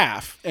this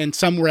half, and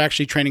some were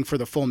actually training for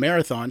the full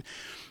marathon.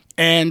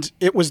 And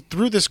it was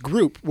through this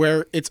group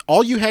where it's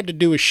all you had to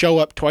do is show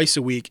up twice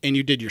a week, and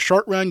you did your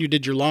short run, you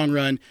did your long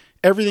run.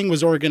 Everything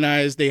was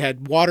organized. They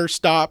had water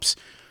stops.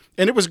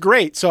 And it was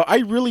great. So I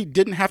really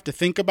didn't have to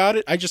think about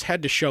it. I just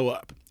had to show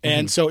up.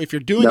 And so if you're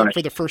doing it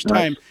for the first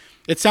time,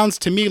 it sounds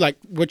to me like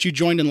what you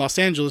joined in Los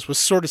Angeles was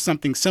sort of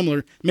something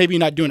similar. Maybe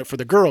not doing it for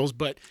the girls,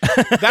 but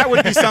that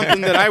would be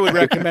something that I would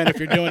recommend if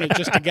you're doing it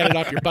just to get it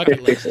off your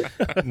bucket list.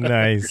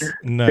 Nice.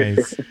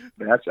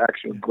 That's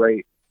actually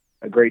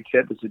a great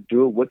tip is to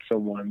do it with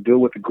someone, do it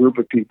with a group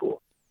of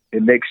people.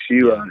 It makes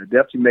you, it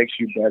definitely makes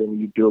you better when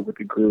you do it with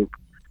a group.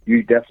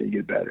 You definitely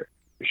get better,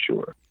 for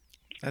sure.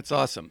 That's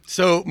awesome.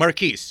 So,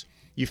 Marquise,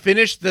 you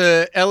finished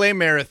the LA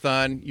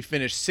Marathon. You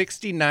finished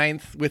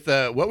 69th with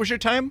what was your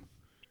time?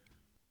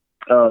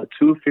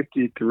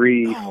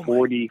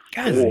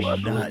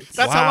 2:53:44.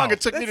 That's how long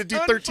it took me to do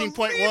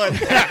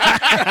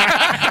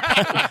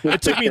 13.1.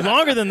 It took me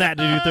longer than that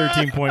to do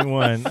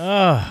 13.1.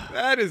 Oh.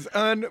 That is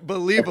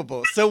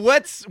unbelievable. So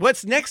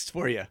what's next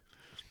for you?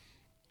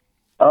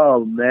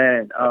 Oh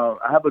man,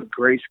 I have a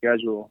great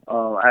schedule.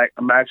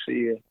 I'm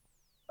actually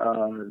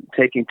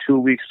taking 2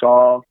 weeks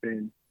off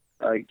and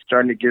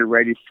starting to get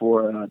ready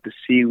for the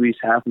Seaweeds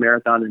Half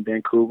Marathon in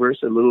Vancouver.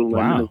 It's a little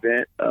London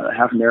event,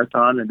 half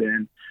marathon, and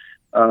then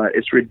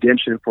it's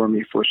redemption for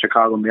me for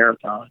Chicago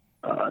Marathon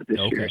this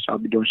year. So I'll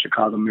be doing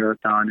Chicago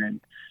Marathon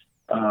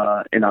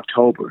in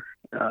October.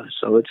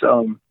 So it's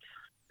a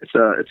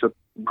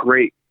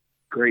great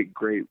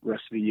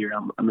rest of the year.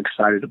 I'm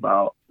excited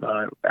about.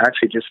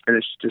 Actually, just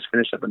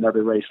finished up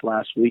another race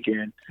last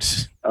weekend.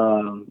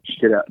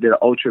 Did an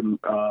ultra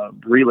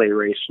relay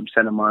race from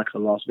Santa Monica to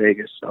Las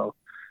Vegas. So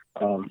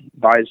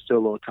body's still a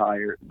little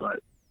tired, but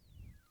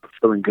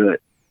feeling good.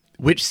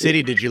 Which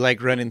city did you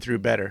like running through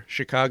better,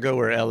 Chicago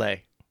or LA?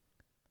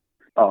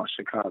 Oh,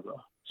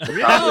 Chicago.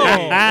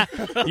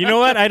 You know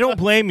what? I don't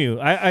blame you.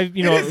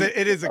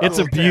 It's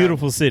a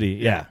beautiful city.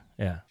 Yeah.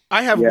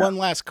 I have one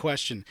last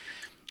question.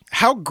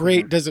 How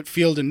great does it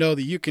feel to know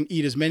that you can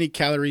eat as many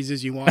calories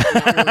as you want?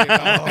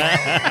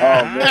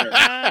 Oh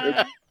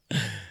man,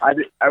 I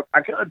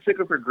kind of took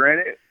it for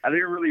granted. I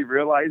didn't really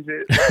realize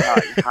it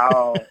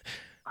how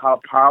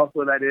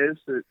powerful that is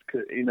to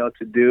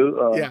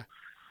do.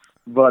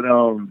 But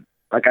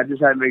I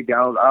just had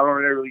McDonald's. I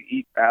don't really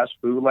eat fast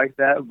food like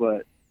that,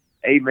 but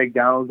ate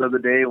McDonald's the other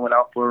day and went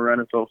out for a run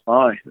and felt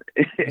fine.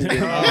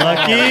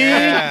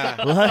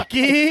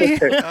 Lucky.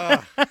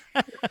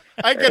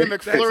 I get a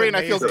McFlurry and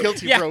I feel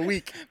guilty for a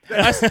week.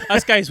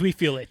 Us guys, we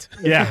feel it.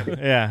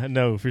 Yeah,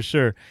 no, for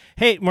sure.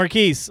 Hey,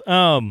 Marquise,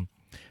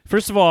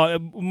 First of all,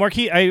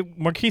 Marquise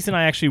and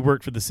I actually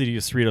worked for the city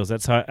of Cerritos.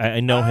 That's how I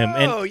know him.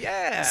 Oh, And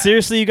yeah.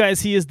 seriously, you guys,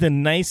 he is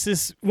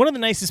one of the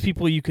nicest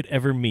people you could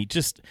ever meet.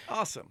 Just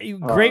Awesome. a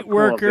great cool,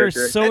 worker,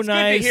 Victor. so That's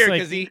nice. good to hear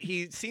like- because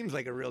he seems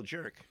like a real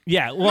jerk.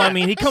 yeah, well, I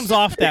mean, he comes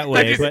off that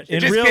way, but in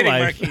just real kidding,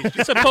 life,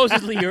 Marquise.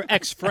 Supposedly your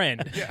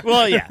ex-friend.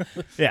 well, yeah.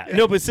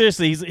 No, but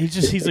seriously,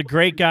 he's a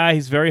great guy.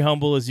 He's very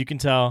humble, as you can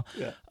tell,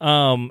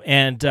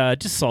 and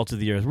just salt of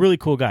the earth. Really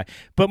cool guy.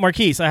 But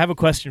Marquise, I have a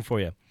question for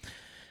you.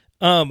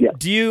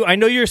 I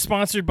know you're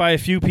sponsored by a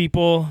few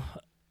people.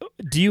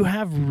 Do you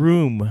have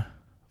room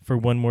for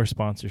one more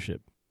sponsorship?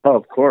 Oh,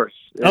 of course.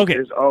 Okay.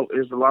 There's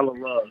a lot of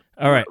love.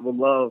 All right. We'll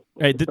love.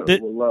 All right,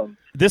 We'll love.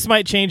 This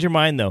might change your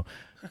mind, though.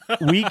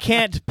 We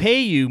can't pay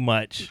you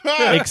much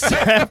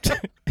except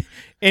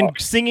in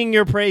singing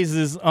your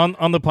praises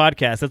on the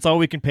podcast. That's all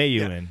we can pay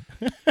you in.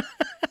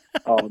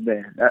 Oh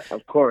man,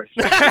 of course.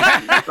 It's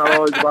not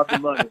always about the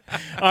money.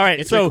 All right,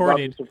 It's so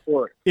recorded. It's about the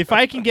support. if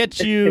I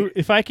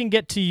can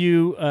get to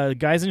you,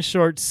 Guys in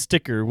Shorts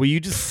sticker, will you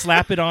just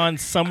slap it on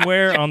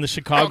somewhere on the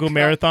Chicago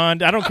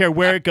Marathon? I don't care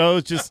where it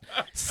goes, just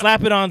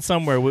slap it on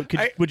somewhere. Would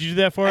you do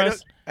that for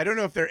us? I don't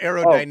know if they're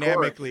course.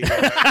 aerodynamically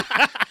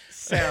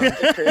sound.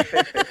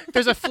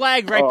 There's a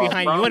flag right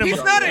behind you. You want to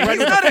He's not a run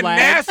with the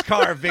flag?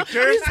 NASCAR,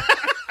 Victor.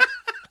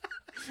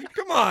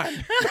 Come on.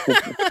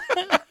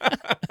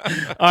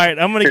 All right,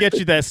 I'm gonna get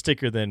you that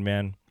sticker then,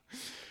 man.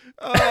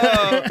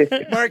 Oh,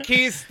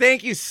 Marquise,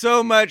 thank you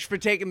so much for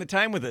taking the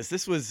time with us.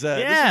 This was this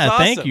Yeah, was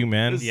awesome. thank you,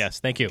 man. This was Yes,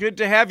 thank you. Good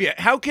to have you.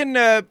 How can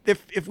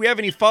if we have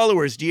any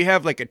followers, do you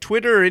have like a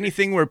Twitter or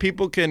anything where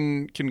people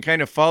can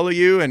kind of follow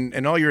you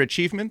and all your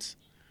achievements?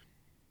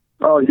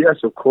 Oh yes,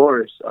 of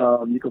course.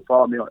 You can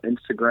follow me on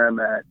Instagram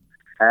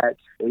at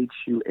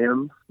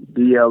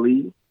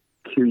HUMBLEQUIS,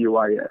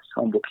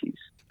 Humble Keys.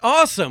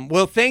 Awesome.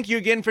 Well, thank you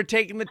again for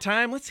taking the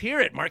time. Let's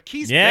hear it,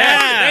 Marquise.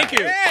 Yeah. Bass. Thank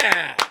you.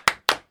 Yeah.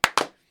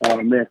 Oh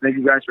man, thank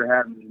you guys for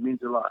having me. It means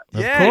a lot. Of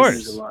Yes. It course.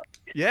 means a lot.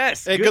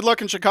 Yes. Hey, good luck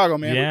in Chicago,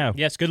 man. Yeah.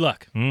 Yes, good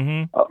luck.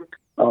 Mm-hmm.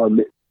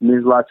 It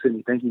means a lot to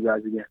me. Thank you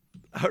guys again.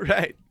 All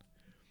right.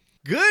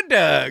 Good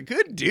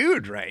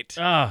dude, right?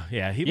 Oh,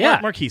 yeah. Yeah.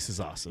 Marquise is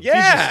awesome.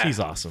 Yeah. He's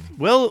awesome.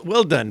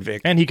 Well done,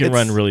 Vic. And he can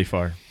It's- run really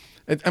far.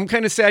 I'm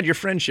kind of sad your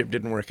friendship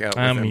didn't work out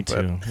with him. Me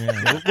but too.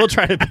 Yeah. We'll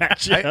try to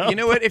patch it up. You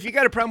know what? If you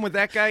got a problem with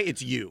that guy,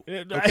 it's you.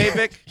 Okay,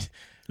 Vic?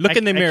 Look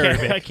in the mirror.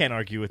 I can't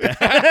argue with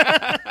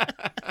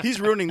that. He's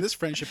ruining this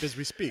friendship as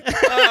we speak.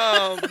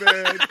 Oh,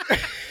 man.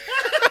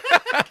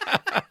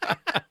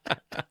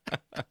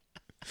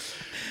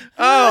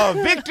 Oh,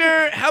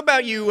 Victor, how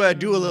about you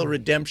do a little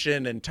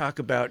redemption and talk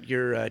about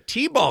your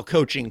T-ball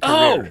coaching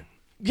career?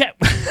 Yeah.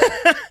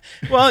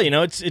 Well,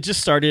 it just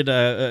started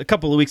a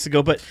couple of weeks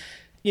ago, but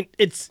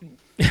it's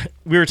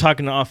we were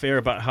talking off air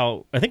about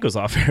how I think it was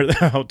off air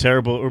how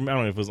terrible, or I don't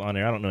know if it was on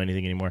air. I don't know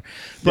anything anymore,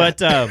 but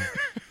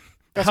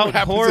That's how what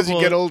happens horrible as you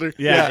get older.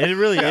 Yeah, it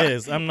really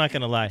is. I'm not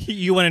gonna lie.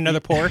 You want another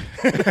pour?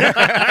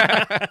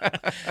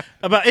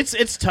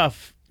 It's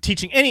tough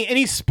teaching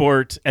any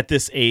sport at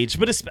this age,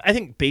 but I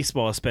think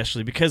baseball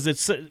especially because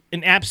it's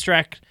an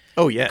abstract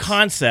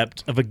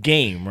concept of a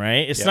game,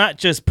 right? It's not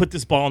just put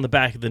this ball in the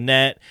back of the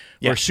net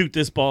or shoot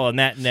this ball in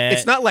that net.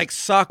 It's not like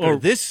soccer. Or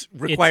this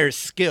requires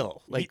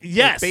skill. Like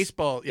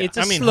baseball. Yeah. It's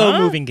a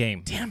slow-moving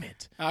game. Damn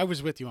it. I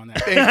was with you on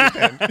that. Thank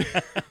you,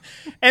 Ben.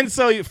 And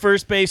so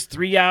first base,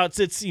 3 outs.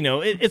 It's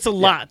it's a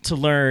lot to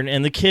learn,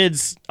 and the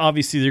kids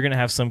obviously they're going to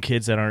have some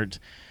kids that aren't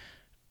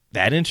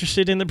that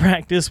interested in the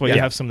practice, while you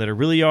have some that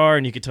really are,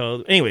 and you could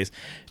tell. Anyways,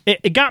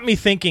 it got me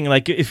thinking.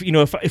 Like if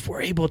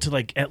we're able to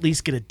like at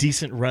least get a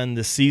decent run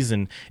this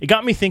season, it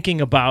got me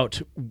thinking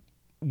about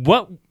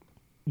what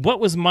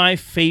was my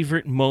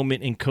favorite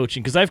moment in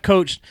coaching, because I've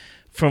coached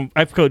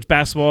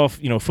basketball,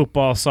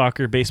 football,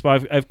 soccer, baseball.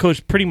 I've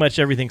coached pretty much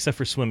everything except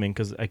for swimming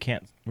because I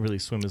can't really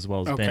swim as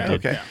well as Ben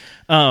did. Okay.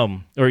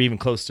 Or even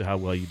close to how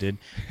well you did.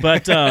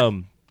 But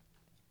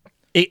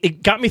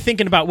it got me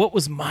thinking about what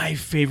was my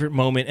favorite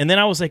moment, and then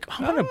I was like,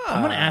 I'm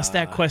gonna ask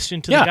that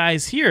question to the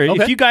guys here.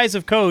 Okay. If you guys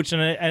have coached,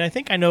 and I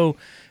think I know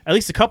at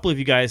least a couple of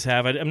you guys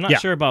have. I'm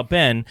not sure about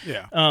Ben.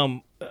 Yeah.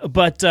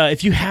 But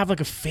if you have like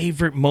a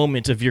favorite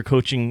moment of your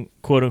coaching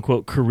quote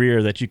unquote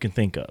career that you can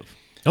think of.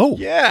 Oh.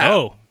 Yeah.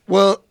 Oh.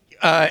 Well,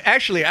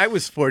 actually, I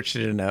was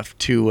fortunate enough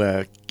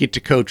to get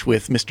to coach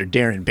with Mr.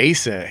 Darren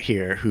Besa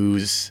here,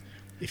 who's,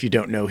 if you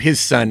don't know, his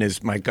son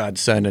is my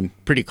godson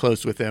and pretty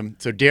close with him.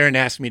 So Darren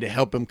asked me to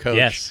help him coach.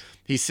 Yes.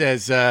 He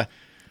says, I'm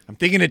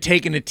thinking of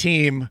taking a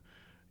team.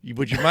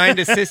 Would you mind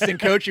assistant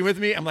coaching with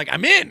me? I'm like,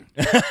 I'm in.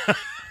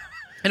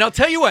 And I'll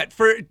tell you what,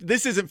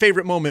 this isn't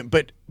favorite moment,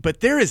 but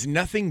there is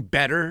nothing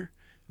better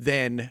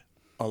than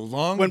a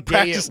long When day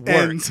practice at work.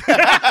 ends.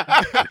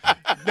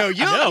 No,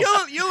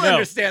 you'll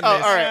understand this. All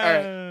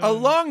right. A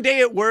long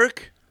day at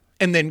work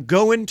and then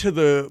going to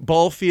the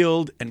ball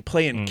field and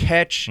playing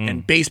catch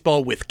and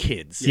baseball with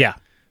kids. Yeah.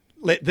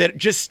 That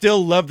just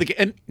still love the game.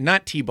 And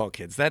not T-ball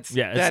kids. That's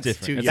different. too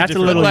It's young. That's a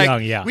little Like,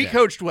 young, yeah. We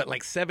coached,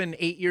 7,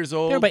 8 years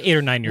old? They're about 8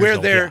 or 9 years where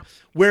old, they're yeah.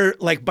 Where,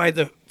 like, by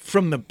the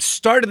from the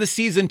start of the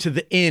season to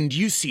the end,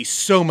 you see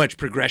so much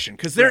progression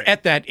because they're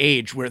at that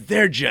age where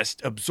they're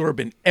just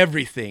absorbing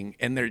everything,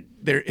 and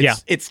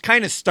it's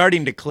kind of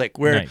starting to click.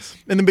 Where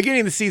in the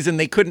beginning of the season,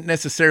 they couldn't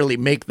necessarily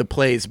make the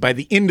plays. By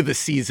the end of the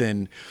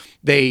season,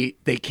 they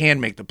can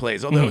make the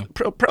plays. Although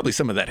probably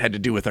some of that had to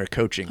do with our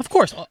coaching. Of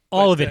course,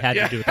 all of it had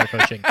to do with our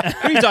coaching.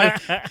 What are you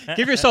talking?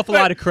 Give yourself a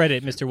lot of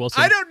credit, Mr.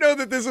 Wilson. I don't know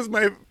that this was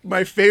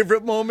my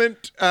favorite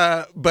moment,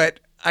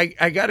 but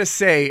I gotta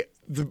say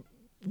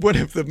one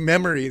of the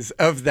memories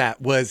of that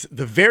was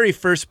the very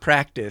first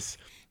practice,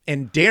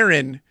 and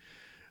Darren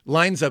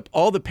lines up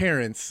all the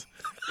parents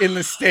in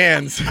the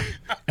stands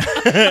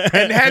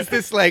and has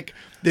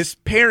this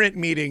parent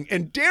meeting,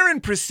 and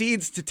Darren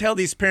proceeds to tell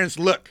these parents,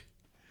 look,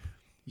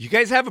 you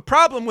guys have a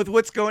problem with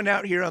what's going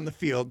out here on the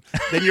field,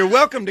 then you're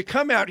welcome to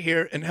come out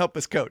here and help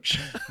us coach.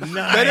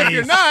 Nice. But if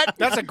you're not,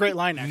 That's a great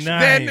line, actually.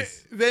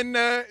 Nice. then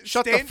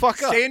Shut stay, the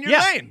fuck up. Stay in your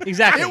Yeah, lane.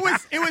 exactly.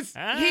 It was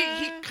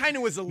he kind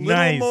of was a little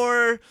Nice.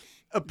 more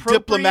appropriate,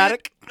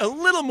 Diplomatic? a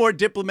little more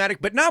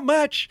diplomatic, but not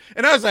much.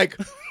 And I was like,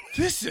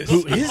 who is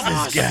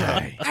this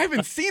guy? I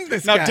haven't seen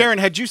this Now, guy. Darren,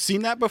 had you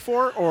seen that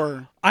before,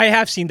 or? I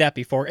have seen that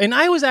before, and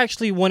I was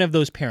actually one of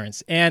those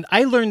parents, and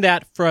I learned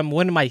that from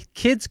one of my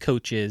kids'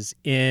 coaches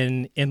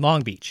in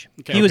Long Beach.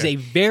 He was a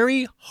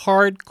very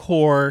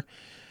hardcore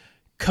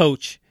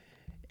coach,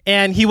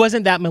 and he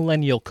wasn't that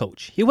millennial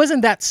coach. He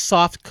wasn't that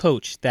soft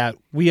coach that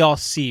we all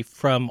see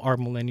from our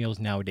millennials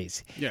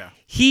nowadays. Yeah.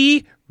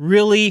 He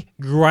really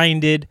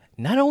grinded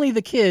not only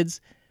the kids,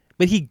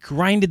 but he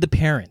grinded the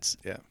parents.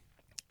 Yeah.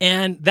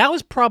 And that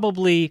was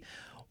probably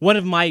one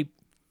of my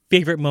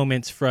favorite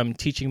moments from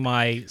teaching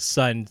my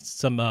son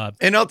some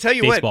And I'll tell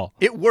you baseball.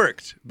 what, it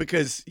worked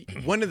because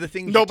one of the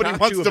things Nobody you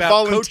talk wants to about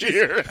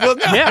volunteer. Coaches, well,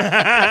 no,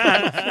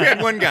 Yeah. we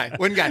had one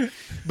guy.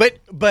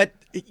 But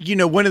you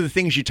know, one of the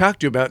things you talk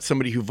to about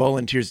somebody who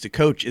volunteers to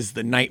coach is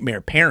the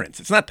nightmare parents.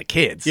 It's not the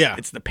kids. Yeah.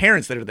 It's the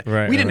parents that are there.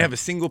 Right, we didn't right. have a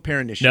single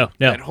parent issue No.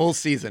 that whole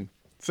season.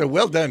 So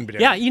well done, Darren.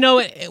 Yeah, you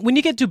know, when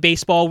you get to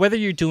baseball, whether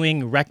you're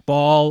doing rec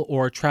ball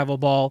or travel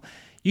ball,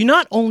 you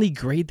not only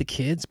grade the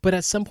kids, but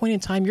at some point in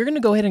time, you're going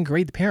to go ahead and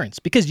grade the parents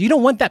because you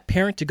don't want that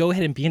parent to go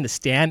ahead and be in the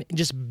stand and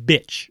just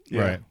bitch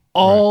Right.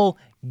 all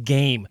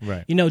game.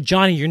 Right. You know,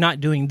 Johnny, you're not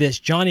doing this.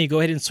 Johnny, go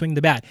ahead and swing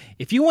the bat.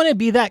 If you want to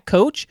be that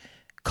coach,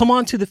 come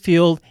onto the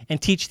field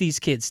and teach these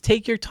kids.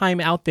 Take your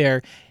time out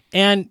there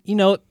and, you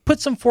know, put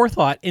some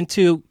forethought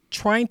into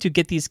trying to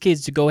get these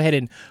kids to go ahead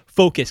and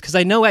focus. Because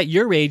I know at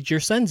your age, your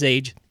son's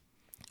age,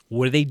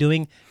 what are they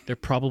doing? They're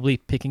probably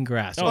picking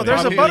grass. Oh,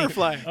 there's a Probably.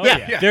 butterfly. Oh,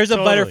 yeah, there's a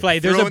totally. butterfly.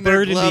 There's Throwing a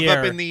bird their in glove the air.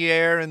 up in the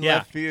air in Yeah.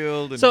 left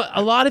field. And So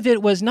a lot of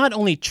it was not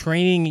only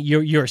training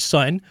your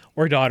son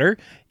or daughter,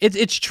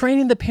 it's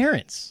training the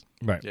parents.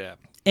 Right. yeah.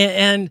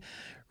 And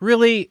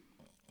really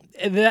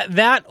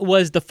that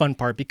was the fun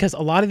part because a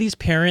lot of these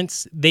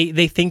parents, they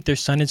think their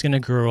son is going to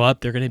grow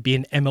up, they're going to be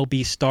an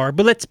MLB star,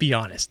 but let's be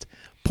honest.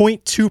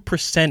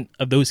 0.2%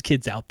 of those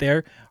kids out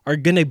there are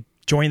going to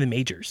join the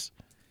majors.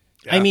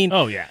 I mean,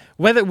 Oh, yeah.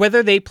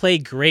 whether they play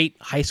great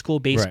high school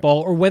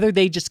baseball or whether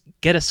they just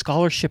get a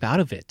scholarship out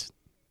of it.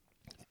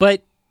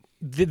 But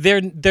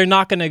they're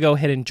not going to go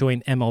ahead and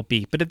join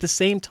MLB. But at the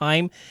same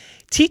time,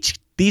 teach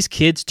these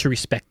kids to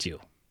respect you.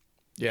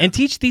 Yeah. And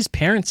teach these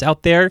parents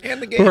out there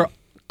And the who game. are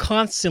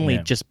constantly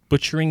just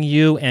butchering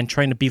you and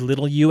trying to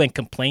belittle you and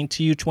complain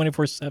to you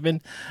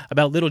 24/7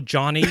 about little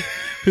Johnny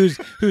who's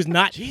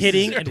not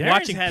hitting and Darren's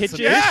watching had some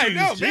pitches. Yeah, I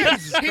know,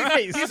 Jesus man.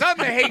 Christ. He's on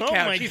the hate Oh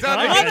couch. my He's on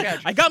the God. hate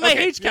couch. I got my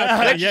hate couch. Yeah,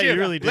 Let's you shift.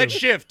 really do. Let's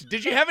shift.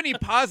 Did you have any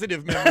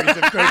positive memories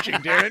of coaching,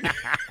 Darren?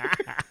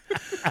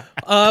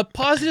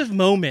 Positive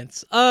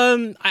moments.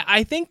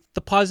 I think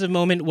the positive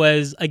moment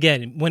was,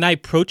 again, when I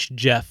approached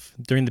Jeff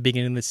during the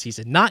beginning of the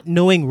season, not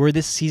knowing where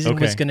this season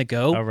was Okay. going to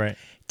go. All right.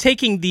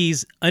 Taking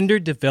these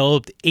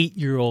underdeveloped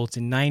 8-year-olds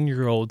and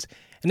 9-year-olds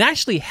and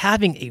actually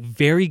having a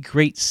very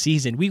great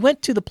season. We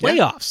went to the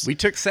playoffs. We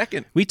took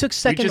second. We took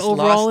second we just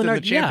overall lost in our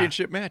the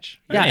championship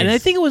match. Yeah, and I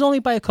Nice. think it was only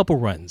by a couple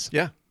runs.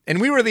 Yeah. And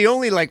we were the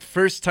only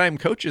first time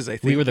coaches, I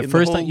think. We were the in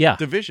first the whole time, yeah,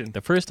 division.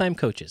 the first time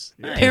coaches.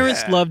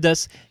 Parents loved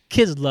us,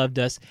 kids loved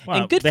us, Wow,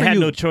 and good they for had you.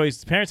 no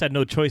choice. Parents had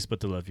no choice but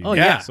to love you. Oh,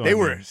 yeah, yeah. So, they I mean,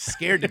 were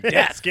scared to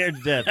death. scared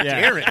to death. Yeah.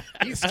 Darren,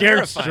 he's Scared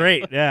terrifying.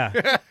 straight.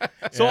 Yeah.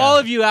 So all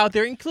of you out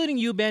there, including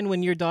you, Ben,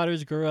 when your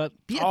daughters grow up,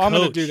 be a I'm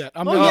going to coach. do that.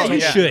 I'm Oh, gonna yeah, totally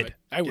you do should. it.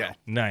 I will. Yeah.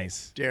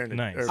 Nice. Darren,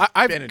 Nice. or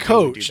I've Ben and Jim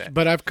would do coached, that.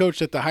 but I've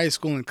coached at the high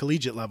school and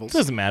collegiate levels.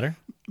 Doesn't matter.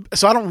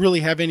 So I don't really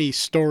have any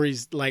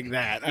stories like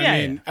that. Yeah,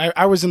 I mean,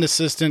 I was an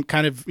assistant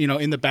kind of,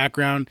 in the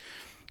background,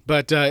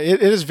 but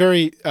it is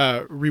very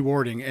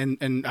rewarding.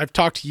 And I've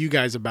talked to you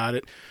guys about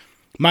it.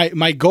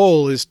 My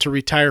goal is to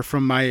retire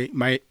from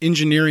my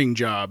engineering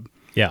job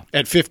Yeah.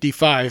 at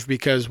 55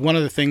 because one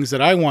of the things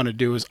that I want to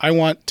do is I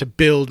want to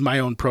build my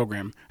own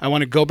program. I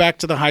want to go back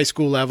to the high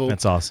school level.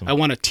 That's awesome. I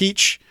want to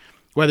teach,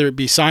 whether it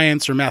be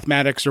science or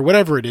mathematics or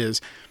whatever it is.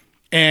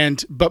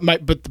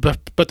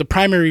 But the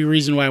primary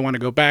reason why I want to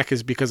go back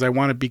is because I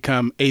want to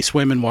become a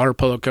swim and water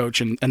polo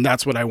coach, and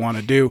that's what I want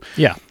to do.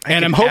 Yeah.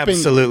 And I'm hoping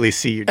absolutely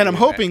see you. And I'm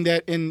hoping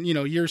that in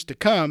years to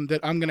come that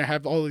I'm going to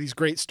have all of these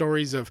great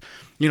stories of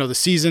the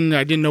season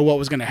I didn't know what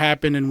was going to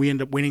happen and we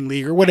end up winning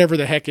league or whatever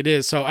the heck it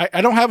is. So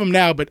I don't have them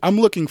now, but I'm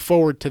looking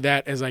forward to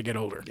that as I get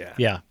older.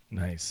 Yeah.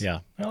 Nice. Yeah.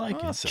 I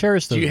like it.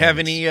 Cherish those. Do you have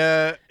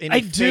moments.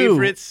 any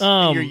favorites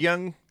in your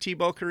young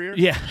T-ball career?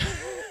 Yeah.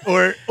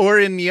 or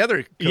in the other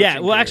coaching Yeah,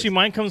 well, careers? actually,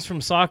 mine comes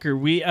from soccer.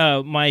 We,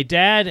 my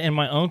dad and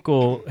my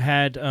uncle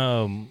had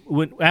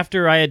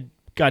after I had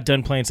got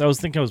done playing. So I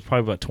was probably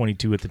about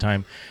 22 at the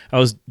time. I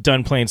was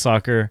done playing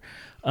soccer.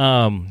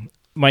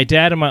 My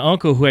dad and my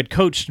uncle, who had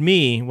coached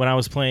me when I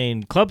was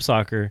playing club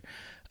soccer,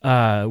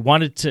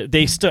 wanted to.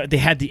 They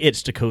had the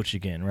itch to coach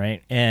again,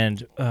 right?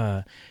 And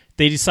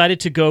they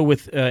decided to go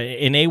with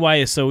an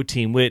AYSO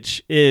team,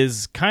 which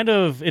is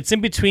it's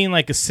in between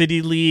like a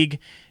city league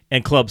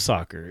and club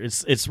soccer.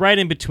 It's right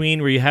in between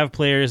where you have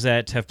players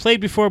that have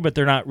played before, but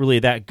they're not really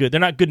that good.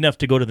 They're not good enough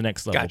to go to the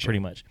next level, pretty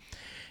much.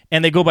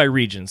 And they go by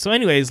region. So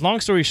anyways,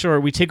 long story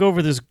short, we take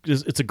over this.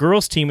 It's a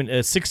girls team, a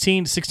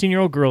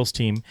 16-year-old girls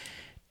team,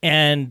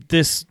 and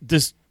this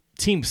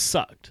team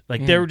sucked.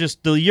 Like they were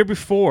just the year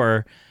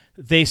before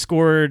they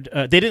scored.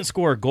 They didn't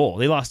score a goal.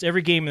 They lost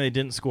every game and they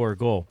didn't score a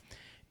goal.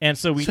 And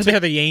so they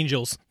have the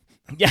Angels.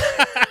 Yeah.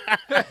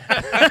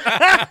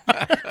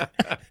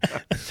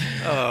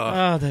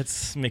 Oh,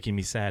 that's making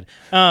me sad.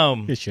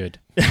 You should.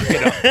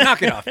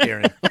 Knock it off,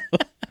 Darren.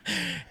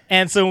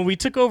 And so when we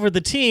took over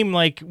the team,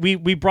 like we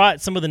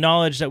brought some of the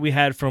knowledge that we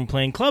had from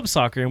playing club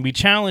soccer, and we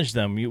challenged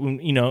them.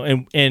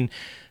 And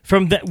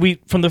from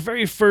the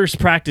very first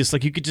practice,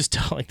 like you could just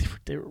tell, like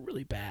they were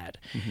really bad.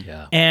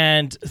 Yeah.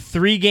 And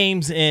 3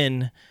 games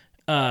in,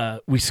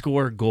 we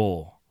score a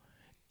goal,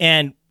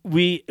 and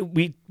we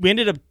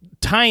ended up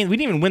tying. We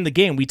didn't even win the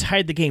game. We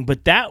tied the game,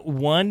 but that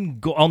one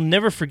goal, I'll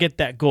never forget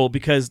that goal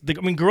because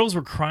girls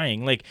were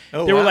crying. Like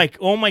they were like,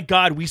 "Oh my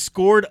God, we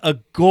scored a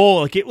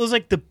goal!" Like it was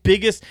like the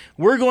biggest.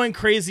 We're going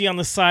crazy on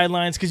the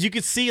sidelines because you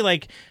could see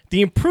like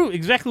the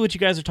exactly what you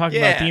guys are talking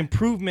about. The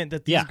improvement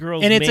that these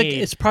girls and made.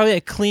 it's probably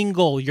a clean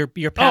goal. You're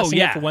passing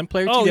it from one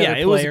player to the other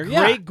it was player. a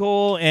great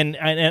goal, and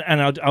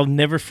I'll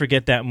never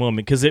forget that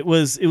moment because it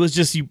was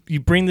just you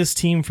bring this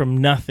team from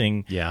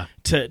nothing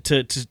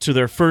to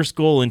their first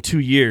goal in 2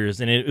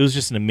 years, and it was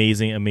just an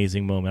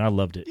amazing moment. I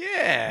loved it.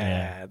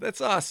 Yeah,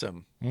 that's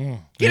awesome. There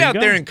Get you out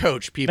go. there and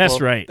coach, people. That's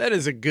right. That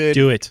is a good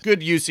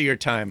good use of your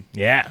time.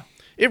 Yeah,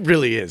 it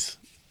really is.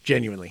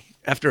 Genuinely,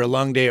 after a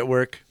long day at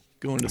work,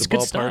 going to the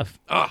good ballpark. stuff.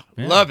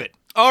 Love it.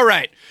 All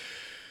right.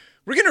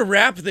 We're going to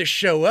wrap this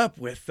show up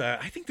with,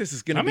 I think this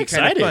is going to be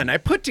kind of fun. I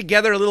put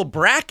together a little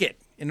bracket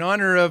in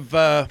honor of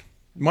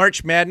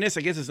March Madness.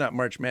 I guess it's not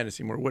March Madness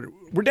anymore.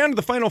 We're down to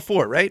the Final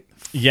Four, right?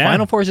 Yeah.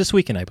 Final Four is this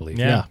weekend, I believe.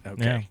 Yeah.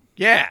 Okay.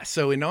 Yeah.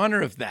 So in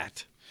honor of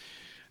that,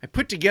 I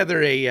put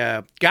together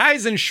a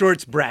guys in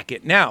shorts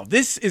bracket. Now,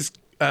 this is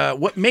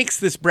what makes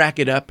this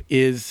bracket up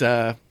is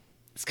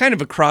it's kind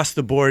of across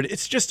the board.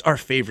 It's just our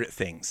favorite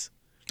things.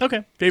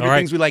 Okay. Favorite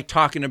things we like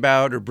talking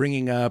about or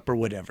bringing up or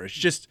whatever. It's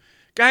just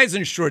guys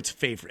in shorts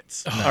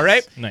favorites. All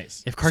right?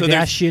 Nice. If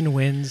Kardashian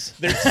wins,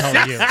 there's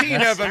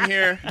 16 of them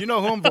here. You know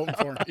who I'm voting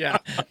for. Yeah.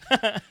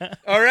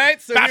 All right,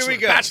 so here we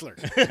go. Bachelor.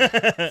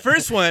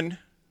 First one,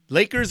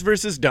 Lakers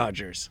versus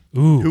Dodgers.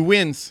 Ooh. Who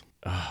wins?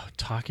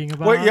 Talking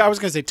about Well, yeah, I was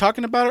going to say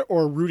talking about it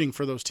or rooting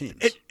for those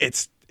teams.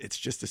 It's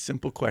just a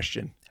simple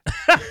question.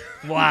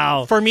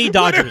 Wow. for me,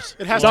 Dodgers.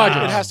 It has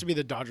to be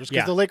the Dodgers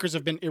because the Lakers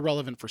have been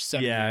irrelevant for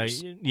 7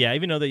 years. Yeah,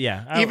 even though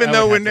that, Even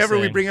though whenever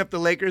we bring up the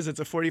Lakers, it's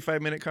a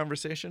 45-minute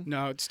conversation?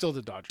 No, it's still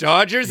the Dodgers.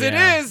 Dodgers it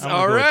is.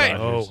 All right.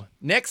 Dodgers.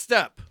 Next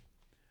up,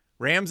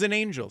 Rams and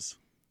Angels.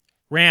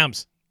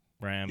 Rams.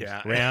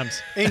 Yeah. Rams.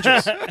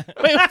 Angels.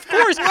 Wait,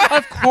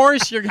 of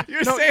course you're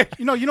saying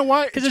you know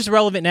why? because it's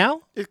relevant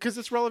now. Because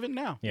it's relevant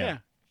now. Yeah.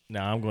 No,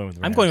 I'm going with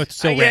the Rams. I'm going with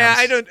still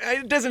Rams. Yeah,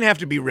 it doesn't have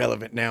to be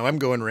relevant now. I'm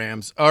going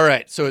Rams. All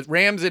right, so it's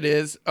Rams it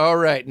is. All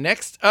right,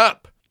 next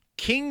up,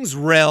 King's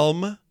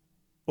Realm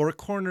or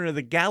Corner of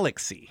the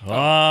Galaxy. King's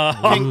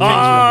Realm.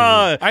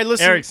 I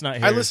listen. Eric's not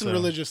here, I listen so.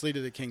 religiously to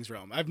the King's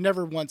Realm. I've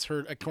never once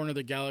heard a Corner of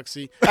the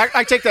Galaxy.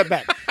 I take that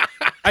back.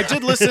 I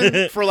did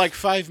listen for like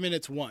 5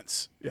 minutes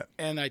once. Yeah.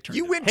 And I turned.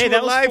 You it went Hey, to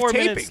that a was live 4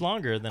 taping. minutes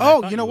longer than I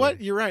Oh, thought you know would.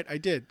 what? You're right. I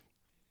did.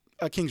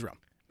 King's Realm.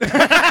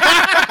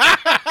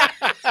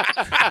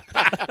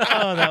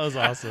 Oh, that was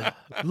awesome.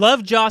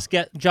 Love Josh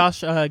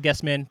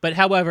Guessman, but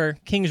however,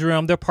 King's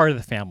Realm, they're part of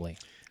the family.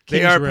 They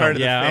King's are Realm. part of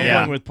the Yeah, I'm fam.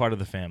 going with part of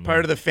the family.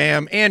 Part of the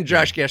fam, and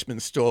Josh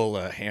Geshman stole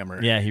a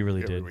hammer. Yeah, he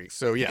really every did. week.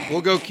 So yeah,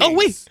 we'll go Kings. Oh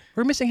wait,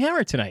 we're missing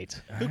Hammer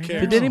tonight. Who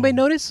cares? Did anybody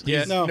notice?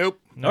 Yeah, No. nope.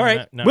 No, All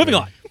right, not moving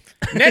really.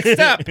 on. Next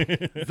up,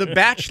 The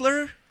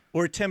Bachelor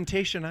or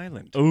Temptation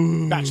Island?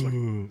 Ooh, Bachelor.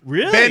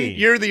 Really? Ben,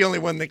 you're the only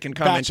one that can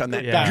comment on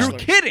that. Bachelor. You're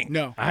kidding.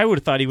 No. I would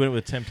have thought he went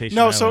with Temptation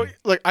No, Island. so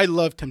like I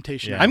love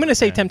Temptation. Yeah. Island. I'm going to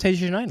say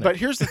Temptation Island. But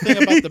here's the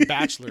thing about The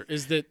Bachelor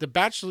is that The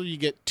Bachelor you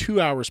get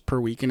 2 hours per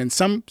week, and in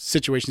some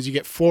situations you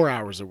get 4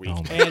 hours a week.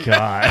 Oh my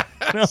god!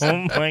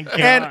 Oh my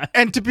god!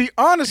 And to be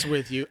honest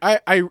with you,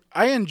 I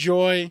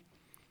enjoy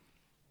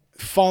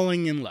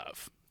falling in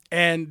love.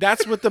 And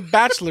that's what The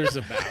Bachelor's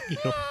about.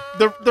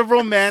 The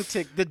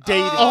romantic, the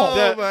dating.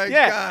 Oh, my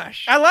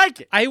gosh. I like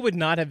it. I would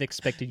not have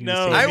expected you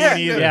No, to I say me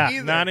wouldn't neither. have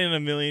either. Not in a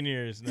million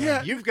years. No.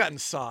 Yeah. You've gotten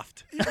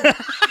soft.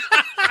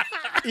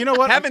 You know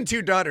what? Having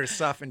 2 daughters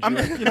softened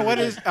you. You know what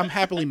is? I'm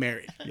happily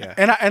married. Yeah.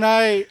 And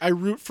I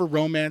root for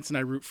romance and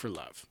I root for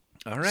love.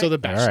 All right. So The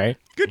Bachelor.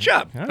 Good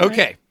job. right.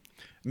 Okay.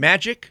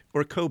 Magic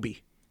or Kobe?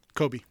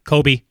 Kobe.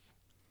 Kobe.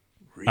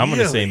 I'm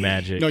gonna say Really?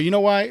 Magic. No, you know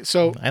why?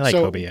 So I like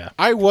so Kobe, yeah.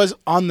 I was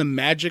on the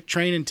Magic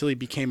train until he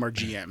became our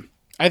GM.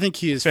 I think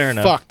he has Fair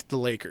enough. fucked the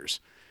Lakers.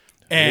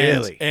 And,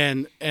 Really?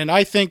 And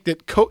I think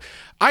that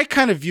I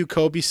kind of view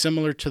Kobe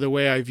similar to the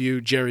way I view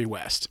Jerry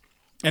West.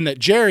 And that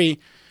Jerry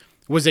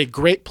was a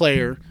great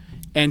player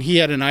and he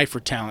had an eye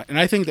for talent. And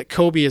I think that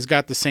Kobe has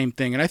got the same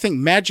thing. And I think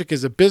Magic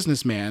is a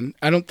businessman.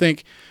 I don't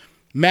think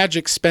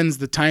Magic spends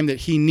the time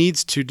that he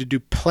needs to do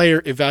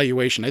player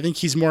evaluation. I think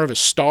he's more of a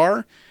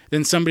star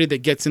than somebody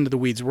that gets into the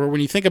weeds. Where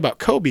when you think about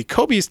Kobe,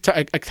 Kobe's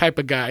a type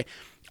of guy,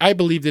 I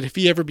believe that if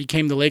he ever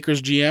became the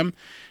Lakers GM,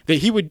 that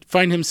he would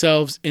find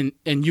himself in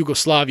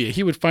Yugoslavia.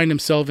 He would find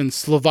himself in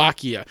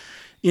Slovakia,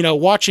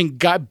 watching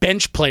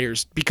bench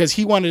players because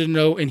he wanted to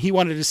know and he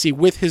wanted to see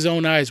with his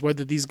own eyes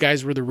whether these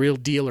guys were the real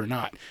deal or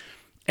not.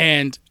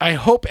 And I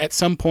hope at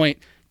some point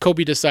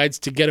Kobe decides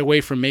to get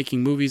away from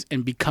making movies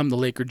and become the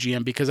Laker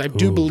GM because I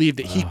do believe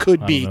that he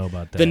could I be don't know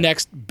about the that.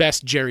 next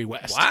best Jerry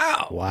West.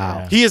 Wow.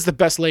 Wow. He is the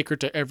best Laker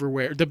to ever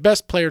wear, the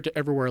best player to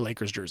ever wear a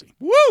Lakers jersey.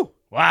 Woo!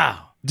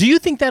 Wow. Do you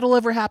think that'll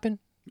ever happen?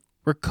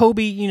 Where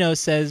Kobe,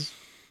 says,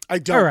 I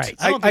don't. All right.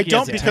 I don't I think he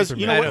has don't the because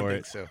you know I what? don't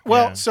think so.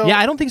 Well, Yeah. so yeah,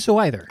 I don't think so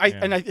either. his I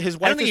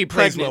wife don't think is he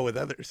plays pregnant. well with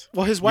others.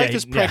 Well, his wife Yeah,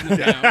 is yeah.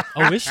 pregnant now.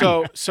 Oh, is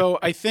she? So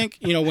I think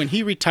when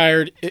he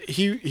retired,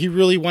 he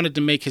really wanted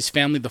to make his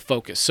family the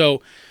focus.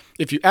 So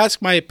if you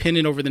ask my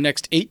opinion over the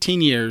next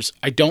 18 years,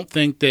 I don't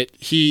think that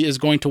he is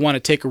going to want to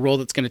take a role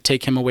that's going to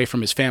take him away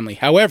from his family.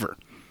 However,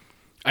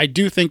 I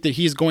do think that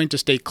he's going to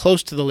stay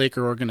close to the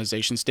Laker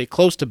organization, stay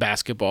close to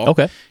basketball.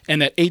 Okay.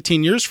 And that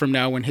 18 years from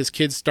now, when his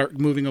kids start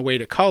moving away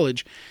to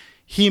college,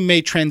 he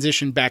may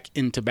transition back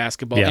into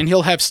basketball. Yeah. And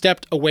he'll have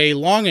stepped away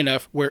long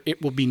enough where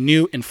it will be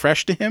new and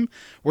fresh to him,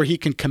 where he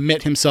can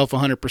commit himself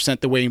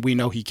 100% the way we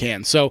know he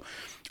can. So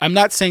I'm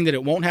not saying that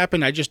it won't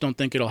happen. I just don't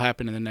think it'll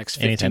happen in the next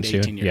 15 Anytime to soon.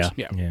 18 years.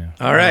 Yeah. Yeah.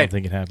 All I right. don't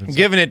think it happens. I'm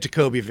giving it to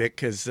Kobe Vic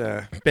because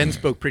Ben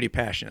spoke pretty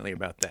passionately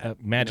about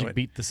that. Magic You know what?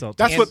 beat the Celtics.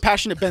 That's what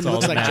passionate Ben all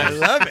looks that like, I Jeff.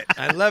 love it.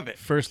 I love it.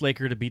 First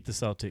Laker to beat the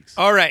Celtics.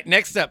 All right,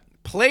 next up,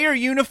 player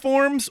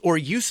uniforms or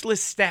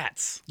useless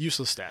stats?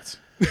 Useless stats.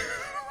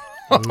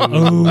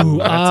 Ooh,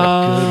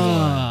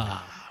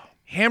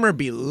 Hammer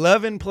be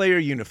loving player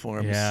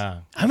uniforms.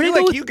 Yeah. I I'm feel gonna go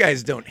like with- you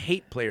guys don't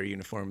hate player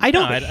uniforms. I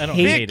don't. No, I don't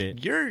hate hate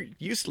it. Your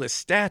useless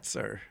stats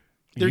are.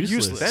 They're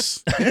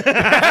Useless. useless.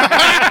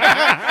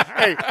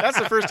 Hey, that's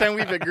the first time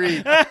we've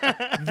agreed.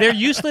 They're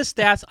useless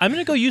stats. I'm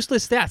going to go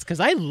useless stats because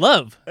I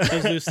love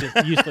those useless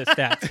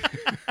stats.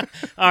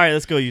 All right,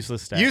 let's go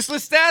useless stats.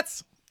 Useless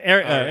stats?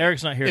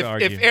 Eric's not here to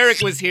argue. If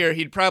Eric was here,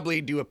 he'd probably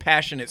do a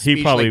passionate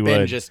speech probably like Ben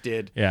would. just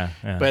did. yeah,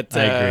 But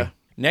I agree.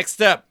 next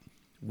up,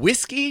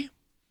 whiskey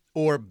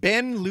or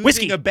Ben losing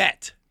Whiskey. a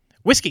bet?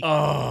 Whiskey.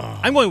 Oh.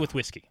 I'm going with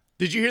whiskey.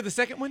 Did you hear the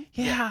second one?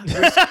 Yeah.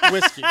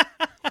 Whiskey.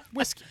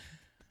 Whiskey.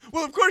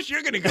 Well, of course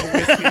you're going to go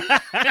whiskey.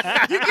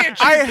 You can't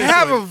choose I this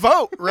have one. a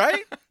vote,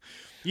 right?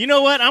 You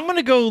know what? I'm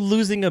gonna go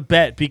losing a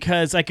bet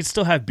because I could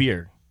still have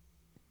beer.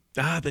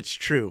 Ah, that's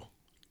true.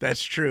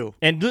 That's true.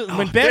 And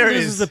when there Ben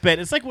loses is- a bet,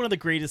 it's like one of the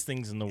greatest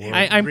things in the world.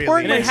 I'm Really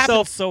pouring is. and it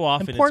myself. happens so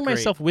often. I'm pouring it's great.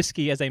 myself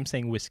whiskey as I'm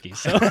saying whiskey.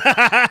 So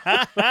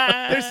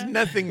There's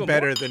nothing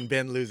better than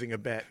Ben losing a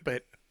bet,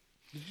 but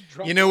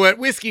you know what?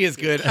 Whiskey is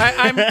good.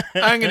 I'm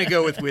going to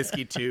go with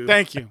whiskey too.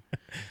 Thank you.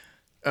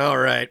 All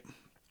right.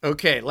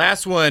 Okay,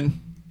 last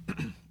one.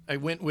 I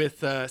went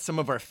with some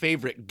of our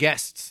favorite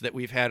guests that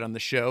we've had on the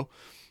show.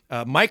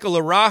 Michael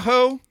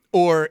Araujo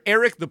or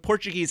Eric the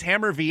Portuguese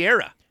Hammer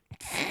Vieira.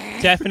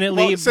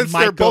 definitely, Well, since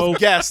Michael, they're both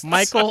guests.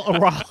 Michael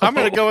Araujo. I'm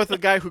going to go with the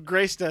guy who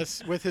graced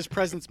us with his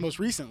presence most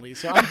recently.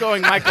 So I'm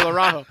going Michael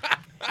Araujo.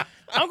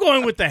 I'm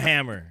going with the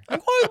Hammer. I'm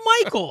going with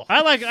Michael.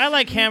 I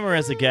like Hammer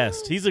as a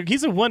guest.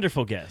 He's a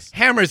wonderful guest.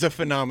 Hammer's a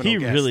phenomenal He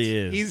guest. really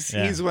is.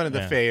 He's one of the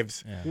Yeah.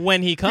 faves.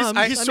 When he comes,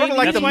 he's I sorta mean,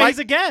 like That's the why Mike- he's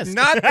a guest.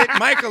 Not that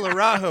Michael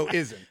Araujo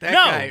isn't. That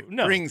guy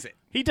no. brings it.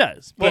 He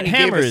does. But But he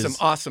Hammer gave is us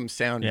some awesome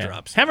sound yeah.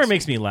 drops. Hammer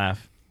makes me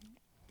laugh.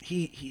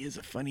 He is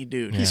a funny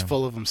dude. He's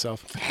full of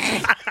himself.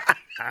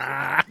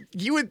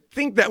 You would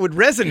think that would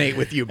resonate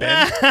with you,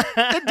 Ben.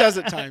 It does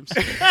at times.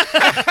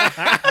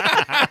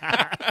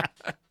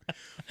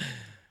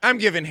 I'm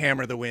giving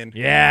Hammer the win.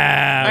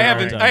 Yeah. I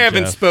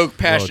haven't Jeff. spoke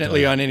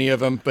passionately Well on any of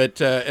them,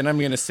 but and I'm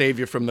going to save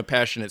you from the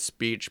passionate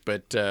speech,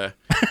 but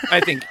I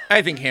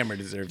think Hammer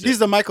deserves He's it.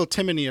 the Michael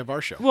Timoney of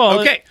our show. Well,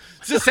 Okay,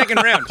 it's the second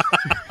round.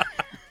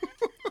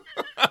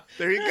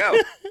 There you go.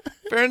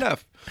 Fair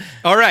enough.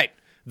 All right,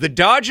 the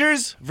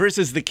Dodgers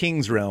versus the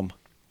Kings realm.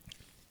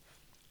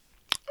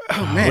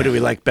 Oh man, What do we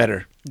like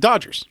better?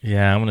 Dodgers.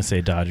 yeah, I'm gonna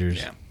say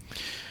Dodgers.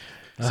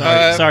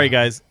 Yeah. Sorry,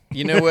 guys.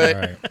 You know what?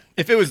 All right.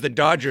 If it was the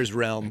Dodgers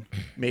realm,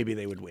 maybe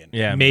they would win.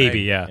 Yeah,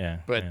 Maybe, right. yeah.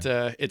 But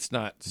it's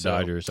not. So.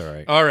 Dodgers, all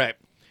right. All right,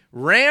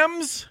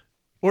 Rams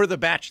or The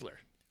Bachelor?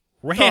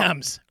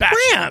 Rams. Bachelor.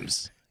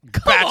 Rams.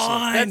 Come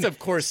on. That's of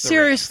course the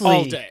Seriously.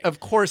 All day. Rams. Of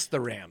course the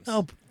Rams.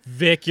 Oh,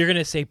 Vic, you're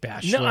gonna say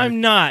Bachelor. No,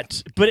 I'm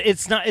not. But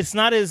it's not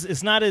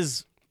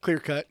as Clear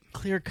cut.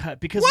 clear cut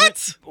because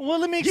What? Well,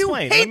 let me You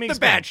explain. hate Let me The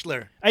explain.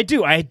 Bachelor. I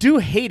do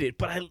hate it,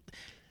 but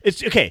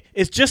it's okay.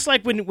 It's just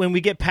like when we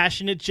get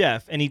passionate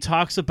Jeff and he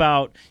talks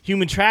about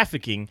human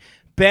trafficking.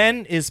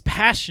 Ben is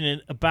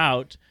passionate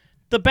about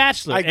The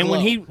Bachelor, I and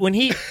glow. when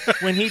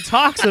he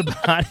talks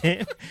about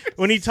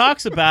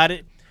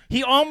it,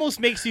 he almost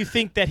makes you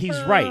think that he's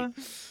right.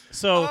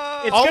 So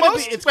it's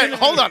Almost? Wait,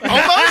 hold on.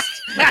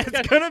 Almost?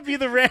 it's gonna be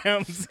the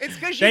Rams. It's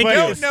because you Thank you.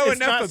 don't know It's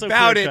not enough so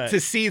about it clear-cut. to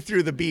see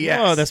through the BS.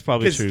 Oh, that's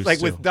probably 'Cause, true Like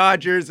still. with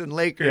Dodgers and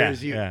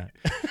Lakers, Yeah.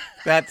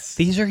 that's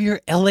These are your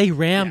LA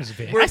Rams,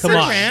 Vic. we're Come for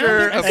on.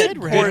 sure. I Of said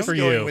course, Rams. for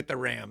going you. with the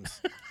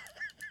Rams.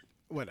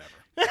 Whatever.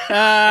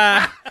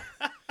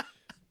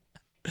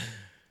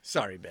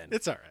 Sorry, Ben.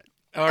 It's all right.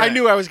 All I right.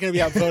 knew I was going to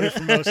be outvoted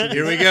for most of these.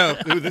 Here we go.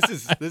 Ooh, this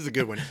is a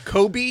good one.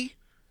 Kobe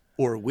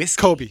or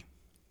whiskey? Kobe.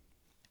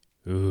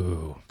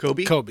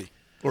 Kobe. Kobe.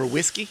 Or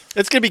whiskey?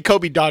 It's going to be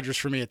Kobe Dodgers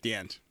for me at the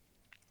end.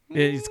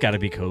 It's got to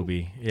be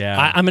Kobe.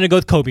 Yeah, I'm gonna go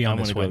with Kobe on I'm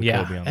this gonna go one. with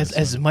Yeah, Kobe on as this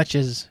as much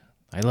as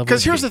I love.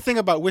 Because here's whiskey. the thing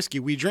about whiskey.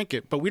 We drink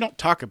it, but we don't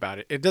talk about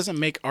it. It doesn't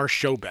make our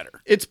show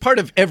better. It's part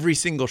of every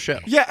single show.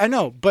 Yeah, I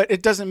know, but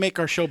it doesn't make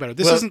our show better.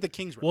 This Well- isn't the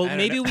Kings room. Well,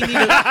 maybe we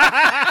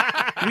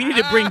need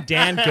to bring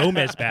Dan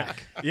Gomez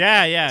back.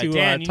 yeah. to,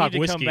 Dan, you talk need to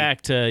whiskey. come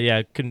back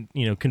to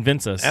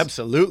convince us.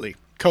 Absolutely.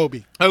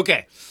 Kobe.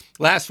 Okay.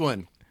 Last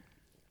one.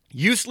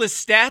 Useless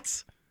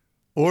stats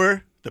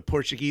or the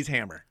Portuguese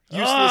hammer?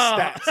 Useless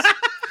stats.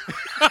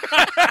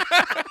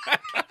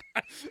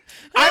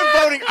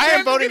 I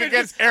am voting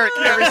against Eric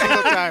every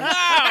single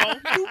time.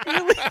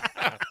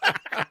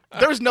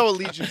 There's no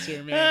allegiance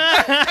here, man.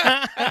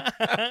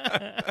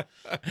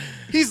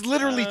 He's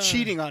literally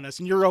cheating on us,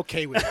 and you're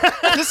okay with it.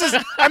 This is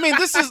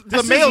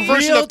the male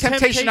version of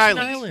Temptation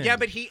Island. Yeah,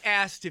 but he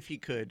asked if he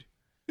could.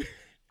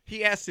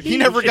 He asked if He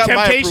never got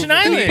my Temptation approval.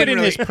 Island. He Put in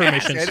didn't his really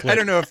permission ask. slip.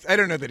 I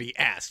don't know that he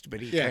asked, but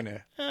he Yeah. kind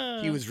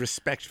of he was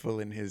respectful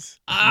in his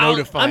I'm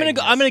notifying.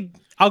 gonna.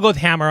 I'll go with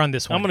Hammer on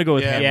this one. I'm gonna go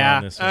with Yeah. Hammer Yeah.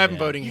 on this one. I'm yeah.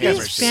 voting You guys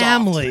Hammer. are too.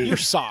 Family. soft. You're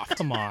soft.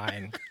 Come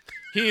on.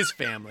 He is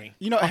family.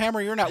 You know,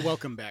 Hammer, you're not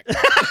welcome back.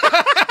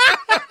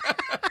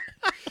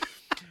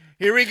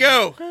 Here we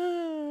go.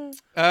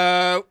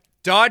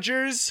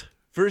 Dodgers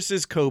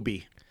versus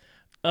Kobe.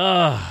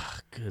 Oh,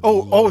 good Oh,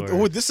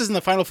 Lord. this is in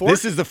the Final Four?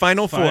 This is the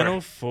final four.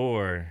 Final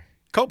four.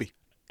 Kobe.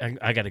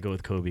 I got to go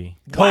with Kobe.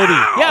 Kobe.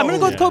 Yeah, I'm gonna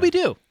go with Yeah. Kobe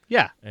too.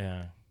 Yeah.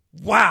 Yeah.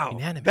 Wow,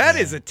 Unanimous. that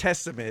is a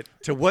testament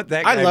to what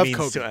that guy I love means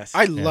Kobe. to us.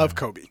 I love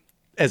Kobe.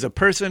 As a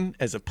person,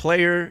 as a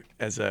player,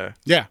 as a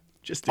Yeah.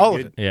 just a All of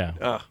good, it. Yeah.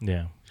 Oh.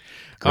 Yeah.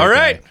 All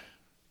right,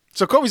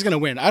 So Kobe's going to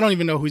win. I don't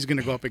even know who he's going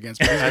to go up against.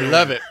 But he's I gonna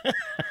love it.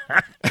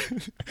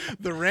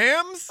 The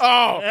Rams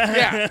Oh,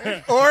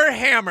 yeah. or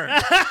Hammer?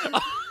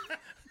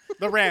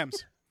 The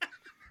Rams.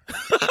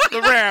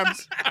 The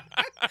Rams.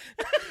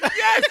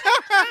 Yes,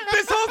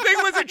 this whole thing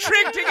was a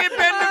trick to get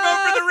Ben to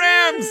vote for the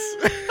Rams.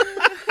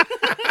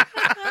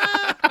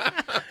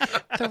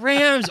 The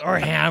Rams or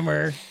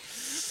Hammer.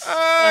 Oh,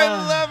 I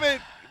love it.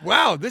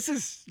 Wow, this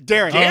is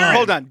Darren,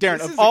 hold on. Darren,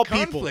 This of is all a people.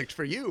 conflict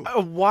for you.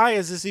 Why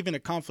is this even a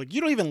conflict?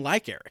 You don't even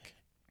like Eric.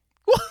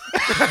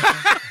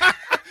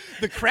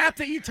 The crap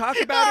that you talk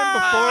about him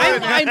before.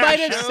 I might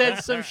have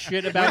said some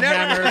shit about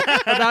Hammer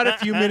about a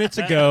few minutes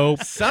ago.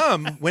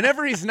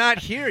 Whenever he's not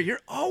here, you're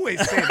always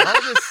saying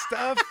all this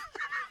stuff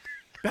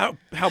about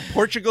how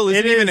Portugal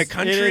isn't even a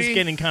country. It is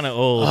getting kind of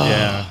old.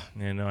 Yeah.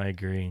 Yeah. No, I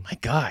agree. My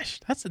gosh,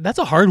 that's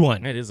a hard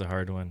one. It is a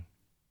hard one.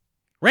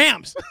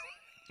 Rams.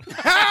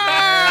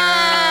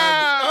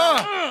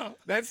 Oh,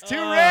 that's two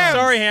Rams.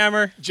 Sorry,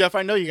 Hammer. Jeff,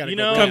 I know you got to You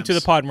go. know- Rams. Come to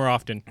the pod more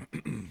often.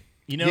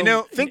 You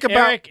know, think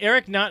about-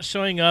 Eric not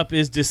showing up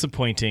is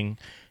disappointing.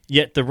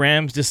 Yet the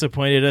Rams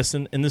disappointed us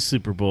in the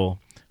Super Bowl.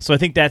 So I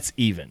think that's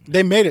even.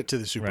 They made it to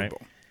the Super Right.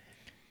 Bowl.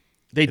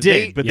 They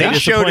did, but they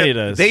showed disappointed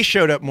up, us. They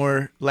showed up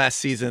more last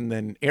season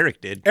than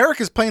Eric did.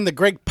 Eric is playing the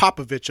Greg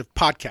Popovich of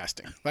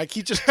podcasting. Like,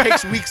 he just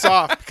takes weeks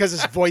off because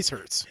his voice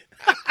hurts.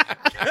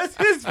 That's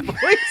his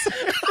voice.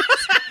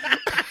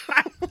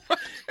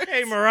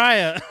 Hey,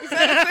 Mariah.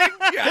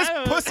 His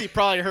pussy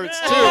probably hurts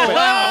too.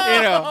 But,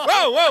 you know.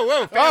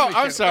 Whoa! Oh,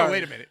 I'm show. sorry. Oh,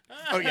 wait a minute.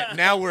 Oh yeah,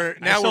 now we're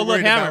I still love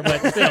worried Hammer,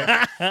 about. but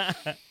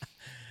still.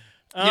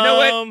 You know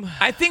what?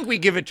 I think we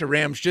give it to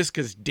Rams just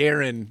because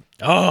Darren.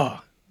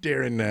 Oh,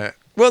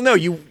 Well, no,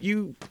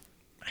 you.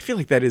 I feel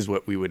like that is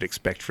what we would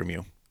expect from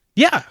you.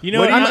 Yeah, You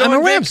know, I'm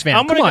a Rams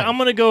fan. Come on. I'm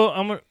gonna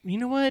go. You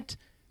know what?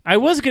 I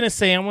was gonna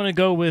say I'm gonna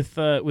go with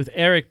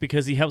Eric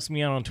because he helps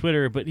me out on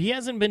Twitter, but he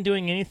hasn't been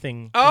doing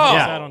anything to help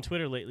us out on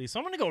Twitter lately. So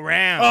I'm gonna go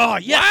Rams. Oh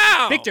yeah,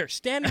 Wow. Victor,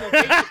 standing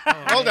ovation.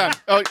 Hold on.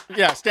 Oh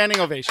yeah, standing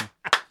ovation.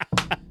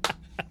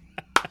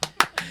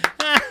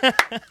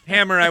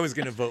 Hammer, I was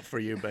going to vote for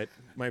you, but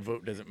my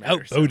vote doesn't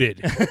matter. so-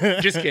 Outvoted.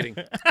 Just kidding.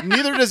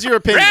 Neither does your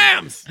opinion.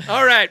 Rams.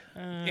 All right.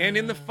 And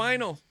in the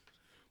final,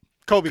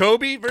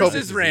 Kobe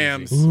versus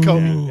Rams.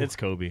 Kobe. It's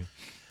Kobe.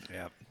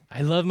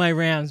 I love my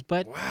Rams,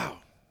 but Wow.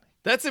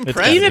 That's It's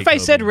impressive. even if I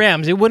Kobe. said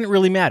Rams, it wouldn't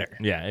really matter.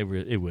 Yeah,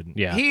 it wouldn't.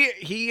 Yeah. Kobe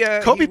he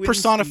wins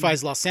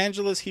personifies Los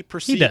Angeles. He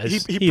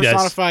does. He He does.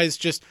 personifies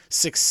just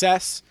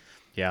success,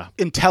 Yeah.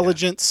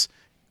 intelligence,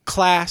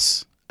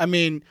 class. I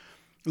mean,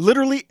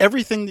 literally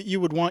everything that you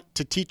would want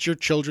to teach your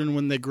children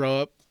when they grow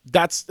up.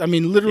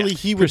 Literally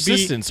he would be.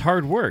 Persistence,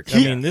 hard work.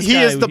 He, I mean, this he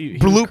guy is the he was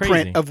blueprint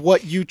crazy. of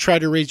what you try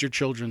to raise your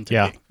children to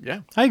Yeah. be. Yeah.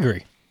 I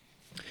agree.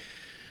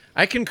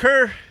 I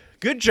concur.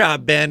 Good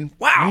job, Ben.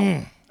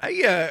 Wow.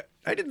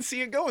 I didn't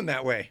see it going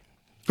that way.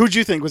 Who'd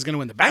you think was going to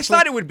win the I Bachelor?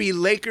 thought it would be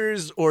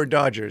Lakers or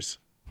Dodgers.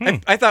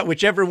 I thought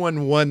whichever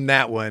one won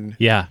that one,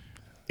 Yeah.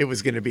 it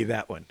was going to be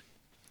that one.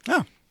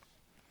 Oh.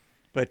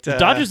 But The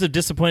Dodgers have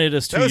disappointed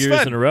us 2 that was years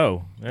fun. in a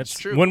row. That's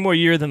true. one more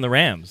year than the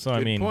Rams. So I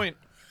Good mean, point.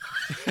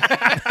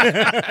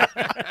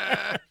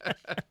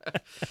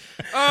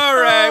 All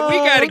right, we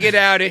got to get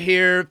out of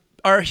here.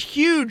 Our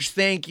huge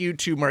thank you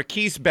to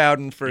Marquise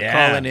Bowden for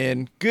Yeah. calling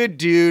in. Good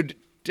dude.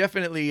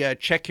 Definitely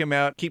check him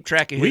out. Keep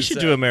track of his We should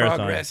do a marathon.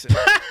 progress.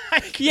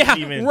 Yeah.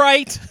 even-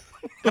 Right.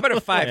 How about a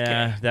 5K?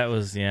 yeah, that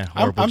was I'm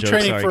horrible joke.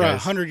 training Sorry, for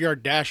guys.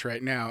 100-yard dash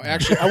right now.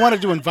 Actually, I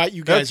wanted to invite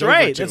you guys That's over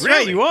right. to That's it.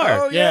 right. You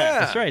are. Oh, yeah.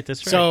 That's right.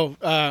 That's right. So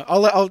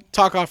I'll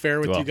talk off air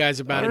with Well, you guys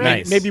about it. all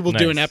right. Maybe we'll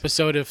do an Nice.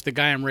 episode if the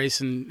guy I'm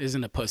racing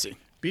isn't a pussy.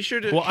 Be sure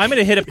to. Well, I'm going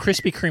to hit up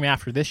Krispy Kreme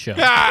after this show.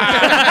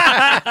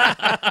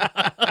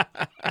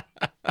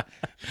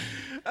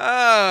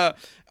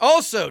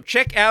 Also,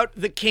 check out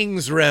the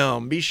Kings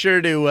Realm. Be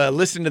sure to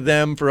listen to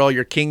them for all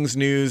your Kings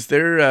news.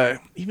 They're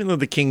even though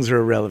the Kings are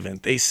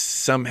irrelevant, they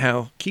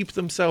somehow keep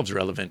themselves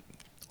relevant.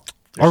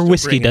 Or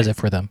whiskey bringing does it. it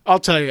for them. I'll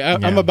tell you,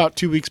 I'm about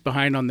 2 weeks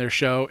behind on their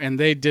show, and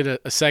they did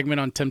a segment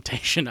on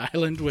Temptation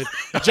Island with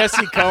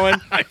Jesse Cohen.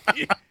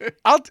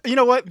 You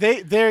know what?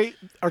 They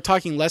are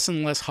talking less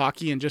and less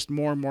hockey and just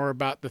more and more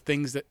about the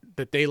things that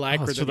they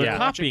like or so that they're they're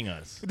watching.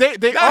 copying us.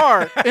 They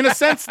are, in a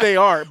sense, they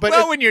are. But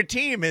Well, when your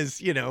team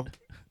is, You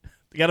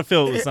got to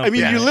fill it with I something.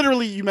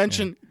 mean, you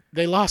mentioned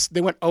they lost.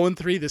 They went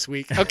 0-3 this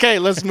week. Okay,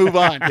 let's move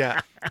on.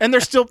 Yeah. And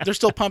they're still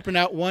pumping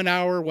out 1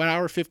 hour,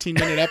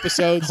 15-minute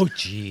episodes. Oh,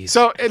 jeez.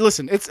 So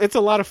listen, it's a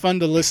lot of fun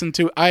to listen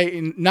to.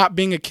 Not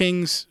being a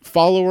Kings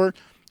follower,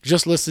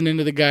 just listening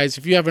to the guys.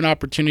 If you have an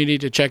opportunity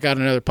to check out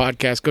another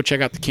podcast, go check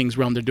out the Kings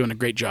Realm. They're doing a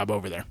great job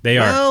over there. They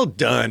are. Well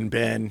done,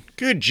 Ben.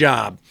 Good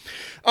job.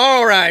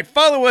 All right.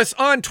 Follow us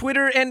on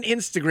Twitter and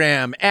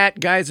Instagram at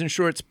Guys in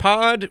Shorts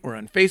Pod. We're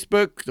on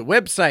Facebook. The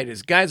website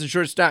is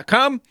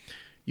guysinshorts.com.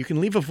 You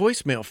can leave a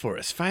voicemail for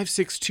us,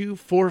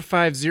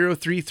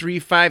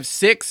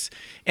 562-450-3356.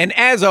 And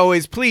as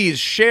always, please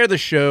share the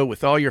show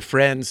with all your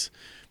friends.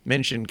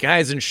 Mention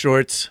Guys in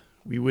Shorts.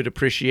 We would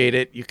appreciate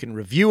it. You can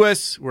review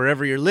us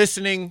wherever you're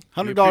listening.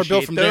 We $100 bill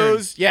appreciate from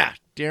those. Yeah.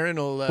 Darren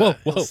will Whoa.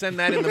 he'll send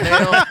that in the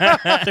mail.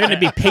 They're going to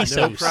be pesos.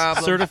 No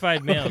problem.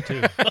 Certified mail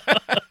too.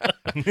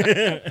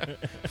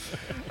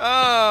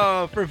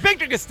 Oh, for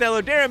Victor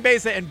Costello, Darren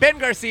Besa, and Ben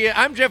Garcia,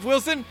 I'm Jeff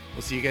Wilson.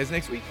 We'll see you guys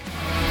next week.